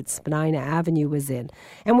 200 Spadina Avenue, was in.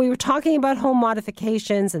 And we were talking about home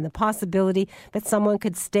modifications and the possibility that someone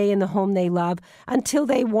could stay in the home they love until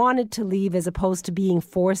they wanted to leave, as opposed to being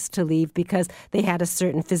forced to leave because they had a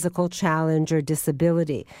certain physical challenge or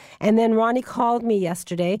disability. And then Ronnie called me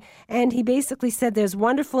yesterday, and he basically said, there's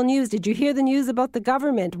wonderful news. Did you hear the news about the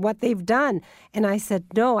government, what they've done? And I said,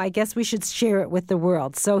 no, I guess we should share it with the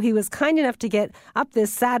world. So he was kind enough to get up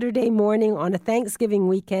this Saturday morning on a Thanksgiving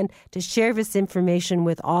weekend to share this information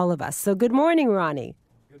with all of us. So good morning, Ronnie.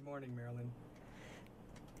 Good morning, Marilyn.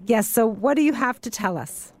 Yes, so what do you have to tell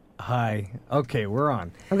us? Hi. Okay, we're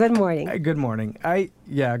on. Oh, good morning. Good morning.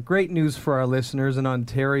 Great news for our listeners in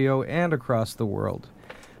Ontario and across the world.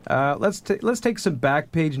 Let's take some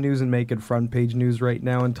back page news and make it front page news right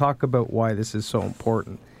now and talk about why this is so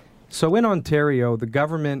important. So in Ontario, the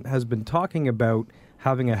government has been talking about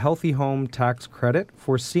having a healthy home tax credit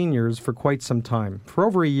for seniors for quite some time, for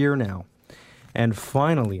over a year now. And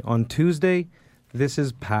finally, on Tuesday, this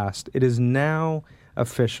is passed. It is now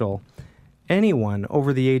official. Anyone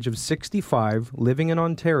over the age of 65 living in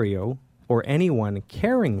Ontario, or anyone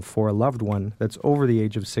caring for a loved one that's over the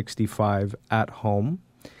age of 65 at home,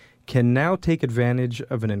 can now take advantage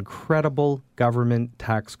of an incredible government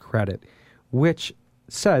tax credit, which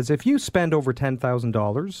says if you spend over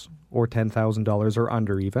 $10,000 or $10,000 or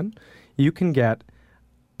under even, you can get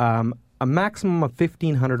a maximum of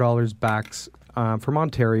 $1,500 back from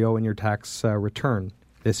Ontario in your tax return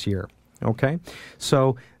this year. Okay?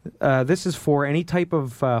 So this is for any type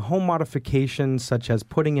of home modification, such as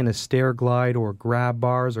putting in a stair glide or grab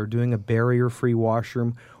bars or doing a barrier-free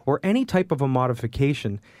washroom, or any type of a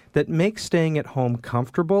modification that makes staying at home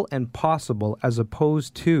comfortable and possible, as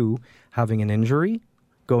opposed to having an injury,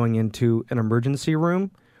 going into an emergency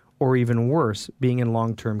room, or even worse, being in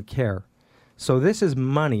long-term care. So this is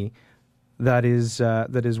money that is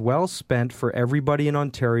well spent for everybody in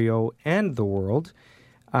Ontario and the world.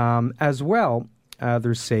 As well,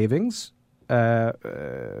 there's savings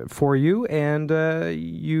for you, and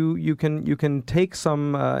you can take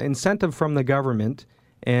some incentive from the government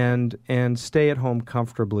and stay at home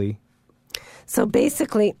comfortably. So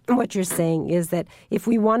basically, what you're saying is that if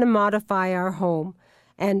we want to modify our home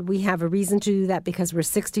and we have a reason to do that because we're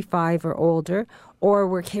 65 or older, or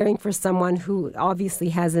we're caring for someone who obviously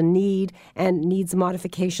has a need and needs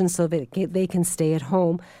modification so that they can stay at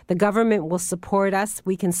home, the government will support us.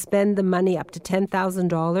 We can spend the money up to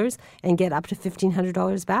 $10,000 and get up to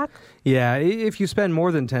 $1,500 back. Yeah, if you spend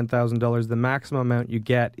more than $10,000, the maximum amount you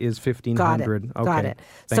get is $1,500. Got it.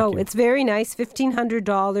 So it's very nice,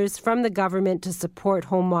 $1,500 from the government to support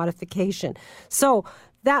home modification. So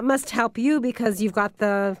that must help you because you've got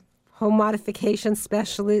the home modification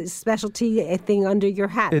specialty thing under your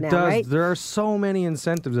hat it now, does. right? There are so many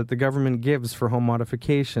incentives that the government gives for home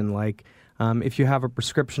modification. Like if you have a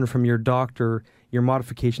prescription from your doctor, your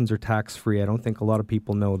modifications are tax-free. I don't think a lot of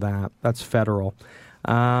people know that. That's federal.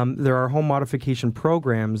 There are home modification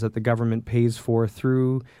programs that the government pays for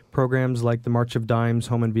through programs like the March of Dimes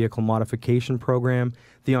Home and Vehicle Modification Program,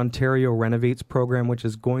 the Ontario Renovates Program, which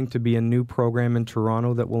is going to be a new program in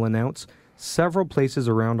Toronto that will announce. Several places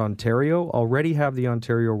around Ontario already have the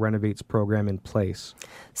Ontario Renovates program in place.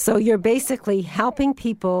 So you're basically helping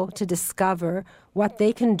people to discover what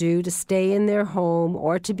they can do to stay in their home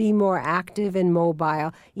or to be more active and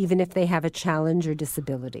mobile, even if they have a challenge or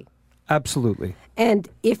disability. Absolutely. And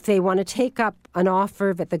if they want to take up an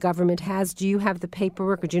offer that the government has, do you have the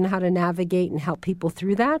paperwork or do you know how to navigate and help people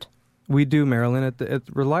through that? We do, Marilyn. At the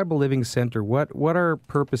Reliable Living Center, what our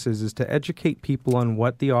purpose is to educate people on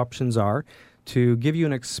what the options are, to give you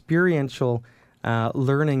an experiential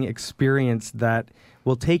learning experience that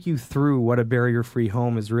will take you through what a barrier-free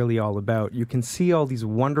home is really all about. You can see all these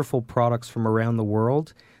wonderful products from around the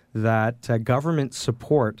world that governments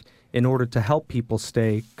support in order to help people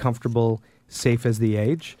stay comfortable, safe as they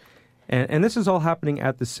age. And this is all happening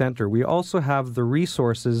at the center. We also have the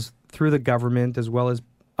resources through the government as well as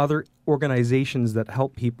other organizations that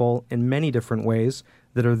help people in many different ways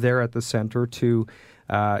that are there at the center to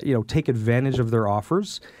take advantage of their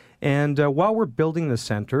offers. And while we're building the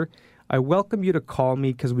center, I welcome you to call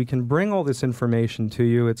me because we can bring all this information to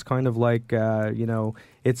you. It's kind of like,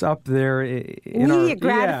 it's up there. Immediate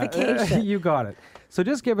gratification. You got it. So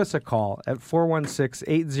just give us a call at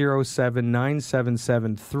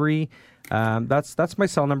 416-807-9773. That's my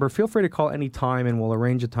cell number. Feel free to call any time, and we'll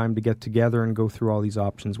arrange a time to get together and go through all these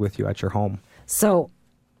options with you at your home. So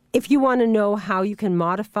if you want to know how you can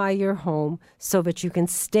modify your home so that you can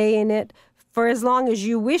stay in it for as long as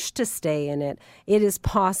you wish to stay in it, it is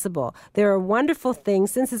possible. There are wonderful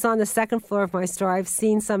things. Since it's on the second floor of my store, I've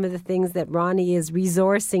seen some of the things that Ronnie is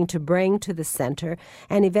resourcing to bring to the center.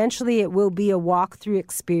 And eventually it will be a walk-through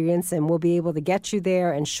experience, and we'll be able to get you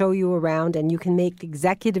there and show you around, and you can make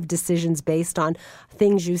executive decisions based on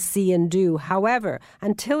things you see and do. However,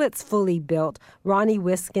 until it's fully built, Ronnie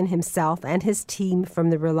Wiskin himself and his team from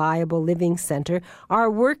the Reliable Living Center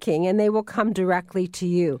are working, and they will come directly to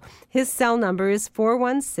you. His cell number is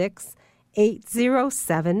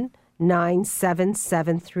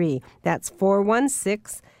 416-807-9773. That's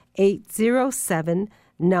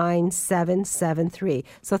 416-807-9773.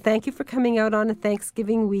 So thank you for coming out on a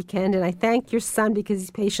Thanksgiving weekend, and I thank your son because he's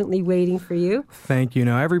patiently waiting for you. Thank you.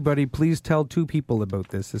 Now, everybody, please tell 2 people about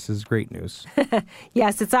this. This is great news.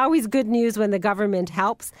 Yes, it's always good news when the government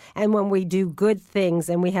helps and when we do good things,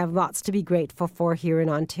 and we have lots to be grateful for here in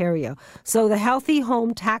Ontario. So the Healthy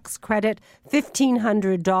Home Tax Credit,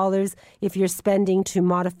 $1,500 if you're spending to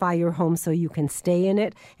modify your home so you can stay in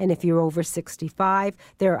it, and if you're over 65,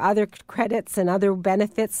 there are other credits and other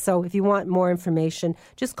benefits. So if you want more information,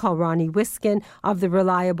 just call Ronnie Wiskin of the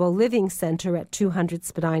Reliable Living Center at 200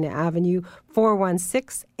 Spadina Avenue,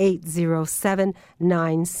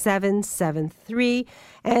 416-807-9773.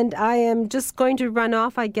 And I am just going to run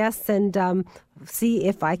off, I guess, and see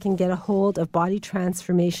if I can get a hold of body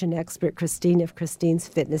transformation expert Christine of Christine's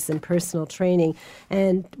Fitness and Personal Training.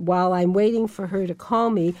 And while I'm waiting for her to call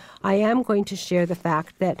me, I am going to share the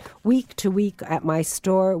fact that week to week at my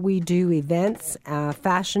store, we do events,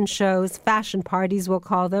 fashion shows, fashion parties we'll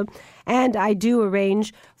call them, and I do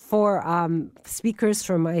arrange for speakers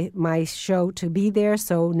from my show to be there.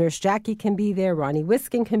 So Nurse Jackie can be there, Ronnie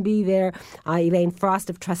Wiskin can be there, Elaine Frost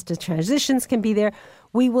of Trusted Transitions can be there.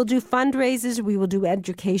 We will do fundraisers. We will do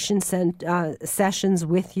education sessions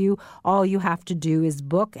with you. All you have to do is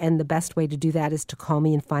book, and the best way to do that is to call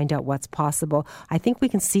me and find out what's possible. I think we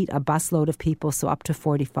can seat a busload of people, so up to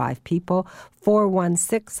 45 people.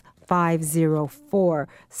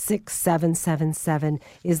 416-504-6777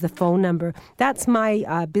 is the phone number. That's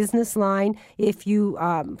my business line. If you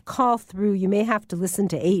call through, you may have to listen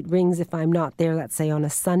to 8 rings if I'm not there, let's say on a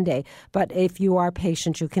Sunday. But if you are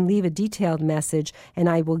patient, you can leave a detailed message, and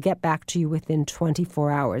I will get back to you within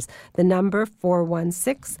 24 hours. The number,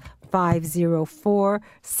 416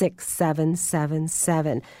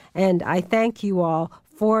 504-6777. And I thank you all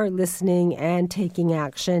for listening and taking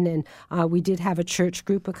action. And we did have a church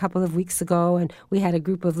group a couple of weeks ago, and we had a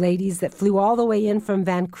group of ladies that flew all the way in from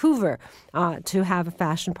Vancouver to have a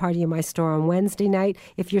fashion party in my store on Wednesday night.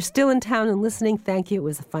 If you're still in town and listening, thank you. It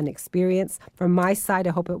was a fun experience. From my side,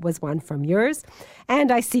 I hope it was one from yours.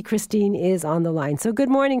 And I see Christine is on the line. So good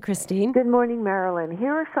morning, Christine. Good morning, Marilyn.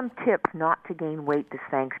 Here are some tips not to gain weight this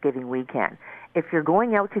Thanksgiving weekend. If you're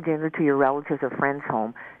going out to dinner to your relatives or friends'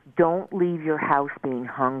 home, don't leave your house being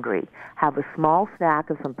hungry. Have a small snack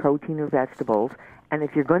of some protein or vegetables. And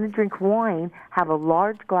if you're going to drink wine, have a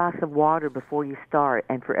large glass of water before you start.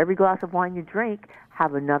 And for every glass of wine you drink,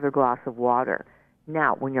 have another glass of water.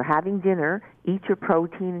 Now, when you're having dinner, eat your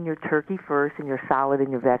protein and your turkey first and your salad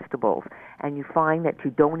and your vegetables. And you find that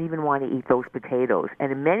you don't even want to eat those potatoes.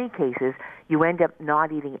 And in many cases, you end up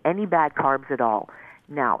not eating any bad carbs at all.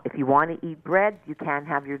 Now, if you want to eat bread, you can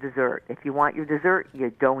have your dessert. If you want your dessert,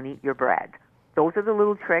 you don't eat your bread. Those are the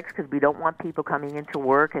little tricks because we don't want people coming into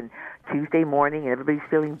work and Tuesday morning and everybody's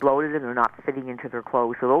feeling bloated and they're not fitting into their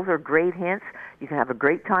clothes. So those are great hints. You can have a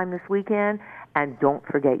great time this weekend, and don't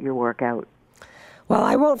forget your workout. Well,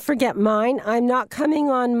 I won't forget mine. I'm not coming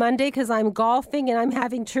on Monday because I'm golfing and I'm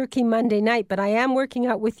having turkey Monday night, but I am working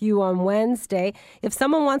out with you on Wednesday. If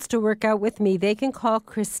someone wants to work out with me, they can call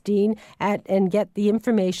Christine and get the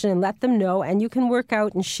information and let them know, and you can work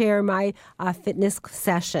out and share my fitness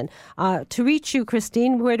session. To reach you,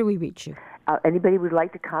 Christine, where do we reach you? Anybody would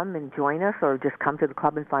like to come and join us or just come to the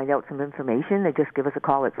club and find out some information, they just give us a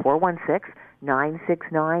call at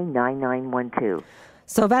 416-969-9912.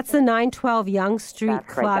 So that's the 912 Yonge Street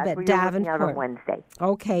That's Club right. That's at where you're looking Davenport. out on Wednesday.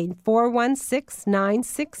 Okay,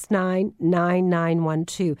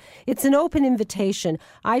 416-969-9912. It's an open invitation.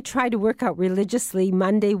 I try to work out religiously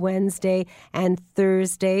Monday, Wednesday, and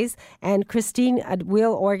Thursdays. And Christine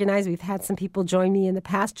will organize. We've had some people join me in the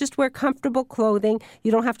past. Just wear comfortable clothing.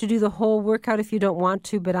 You don't have to do the whole workout if you don't want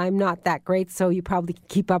to, but I'm not that great, so you probably can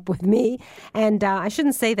keep up with me. And I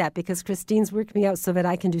shouldn't say that because Christine's worked me out so that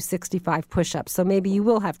I can do 65 push-ups. So maybe you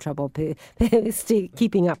will have trouble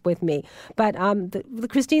keeping up with me. But the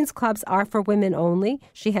Christine's clubs are for women only.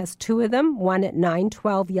 She has two of them, one at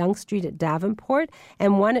 912 Yonge Street at Davenport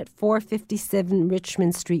and one at 457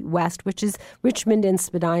 Richmond Street West, which is Richmond and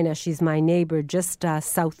Spadina. She's my neighbor just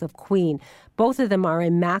south of Queen. Both of them are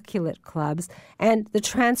immaculate clubs, and the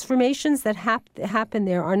transformations that happen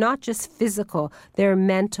there are not just physical, they're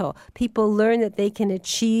mental. People learn that they can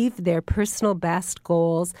achieve their personal best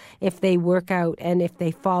goals if they work out and if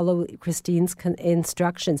they follow Christine's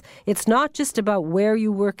instructions. It's not just about where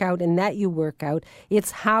you work out and that you work out,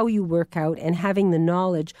 it's how you work out and having the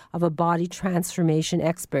knowledge of a body transformation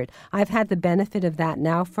expert. I've had the benefit of that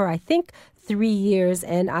now for, I think, 3 years,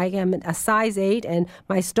 and I am a size 8, and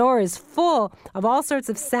my store is full of all sorts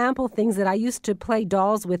of sample things that I used to play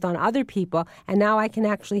dolls with on other people, and now I can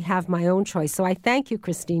actually have my own choice. So I thank you,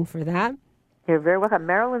 Christine, for that. You're very welcome.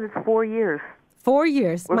 Marilyn, it's 4 years. 4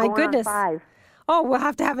 years. We're My going goodness. On 5. Oh, we'll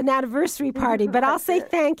have to have an anniversary party, but I'll say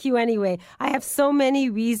thank you anyway. I have so many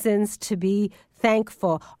reasons to be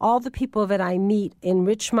thankful. All the people that I meet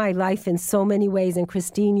enrich my life in so many ways, and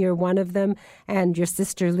Christine, you're one of them, and your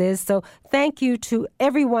sister Liz. So thank you to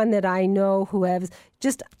everyone that I know who has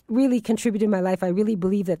just really contributed in my life. I really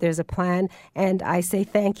believe that there's a plan, and I say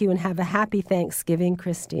thank you and have a happy Thanksgiving,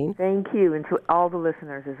 Christine. Thank you, and to all the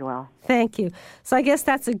listeners as well. Thank you. So I guess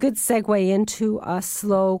that's a good segue into a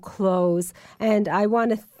slow close, and I want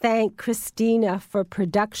to thank Christina for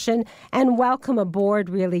production and welcome aboard,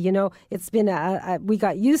 really. You know, it's been we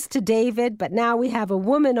got used to David, but now we have a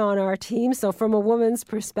woman on our team, so from a woman's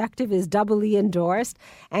perspective is doubly endorsed,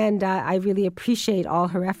 and I really appreciate all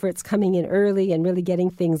her efforts coming in early and really getting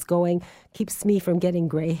things going. Keeps me from getting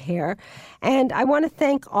gray hair. And I want to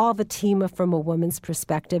thank all the team of From a Woman's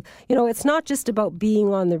Perspective. You know, it's not just about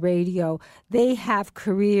being on the radio. They have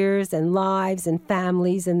careers and lives and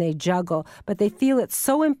families, and they juggle, but they feel it's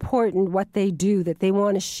so important what they do that they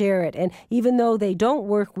want to share it. And even though they don't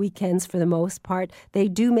work weekends for the most part, they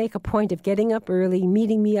do make a point of getting up early,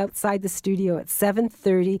 meeting me outside the studio at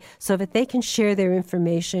 7:30 so that they can share their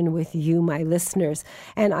information with you, my listeners.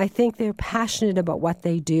 And I think they're passionate about what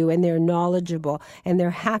they do, and they're knowledgeable, and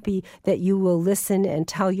they're happy that you will listen and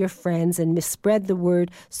tell your friends and spread the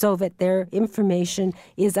word so that their information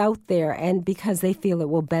is out there, and because they feel it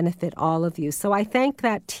will benefit all of you. So I thank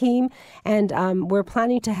that team, and we're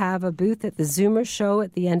planning to have a booth at the Zoomer show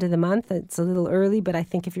at the end of the month. It's a little early, but I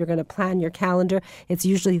think if you're going to plan your calendar, it's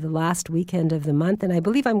usually the last weekend of the month, and I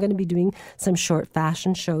believe I'm going to be doing some short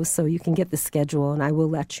fashion shows, so you can get the schedule, and I will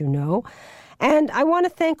let you know. And I want to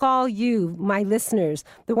thank all you, my listeners,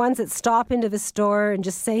 the ones that stop into the store and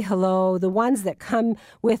just say hello, the ones that come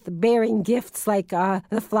with bearing gifts like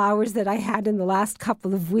the flowers that I had in the last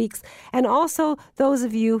couple of weeks, and also those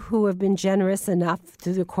of you who have been generous enough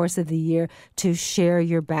through the course of the year to share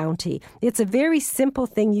your bounty. It's a very simple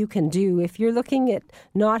thing you can do. If you're looking at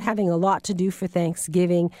not having a lot to do for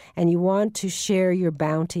Thanksgiving and you want to share your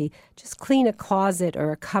bounty, just clean a closet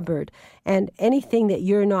or a cupboard, and anything that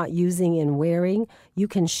you're not using and wearing, you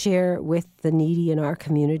can share with the needy in our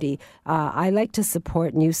community. I like to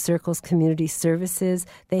support New Circles Community Services.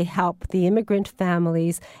 They help the immigrant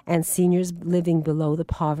families and seniors living below the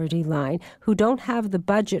poverty line who don't have the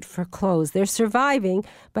budget for clothes. They're surviving,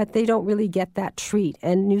 but they don't really get that treat.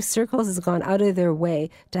 And New Circles has gone out of their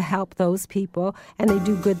way to help those people, and they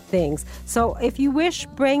do good things. So if you wish,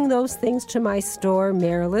 bring those things to my store,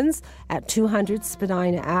 Maryland's, at 200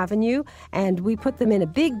 Spadina Avenue, and we put them in a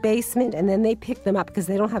big basement, and then they pick them up because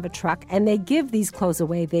they don't have a truck, and they give these clothes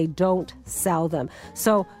away. They don't sell them.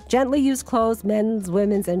 So gently used clothes, men's,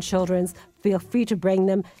 women's, and children's, feel free to bring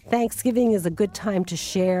them. Thanksgiving is a good time to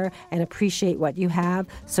share and appreciate what you have.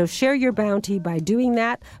 So share your bounty by doing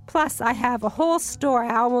that. Plus, I have a whole store.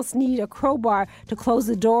 I almost need a crowbar to close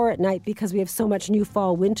the door at night because we have so much new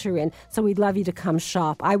fall winter in. So we'd love you to come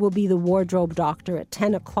shop. I will be the wardrobe doctor at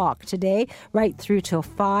 10 o'clock today, right through till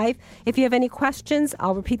 5. If you have any questions,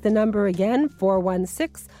 I'll repeat the number again,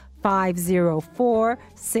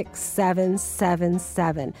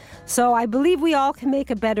 416-504-6777. So I believe we all can make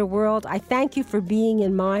a better world. I thank you for being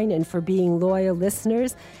in mine and for being loyal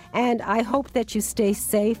listeners. And I hope that you stay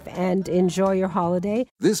safe and enjoy your holiday.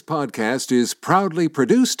 This podcast is proudly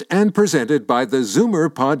produced and presented by the Zoomer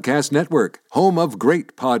Podcast Network, home of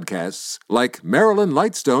great podcasts like Marilyn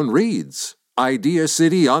Lightstone Reads, Idea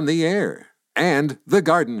City on the Air, and The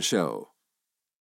Garden Show.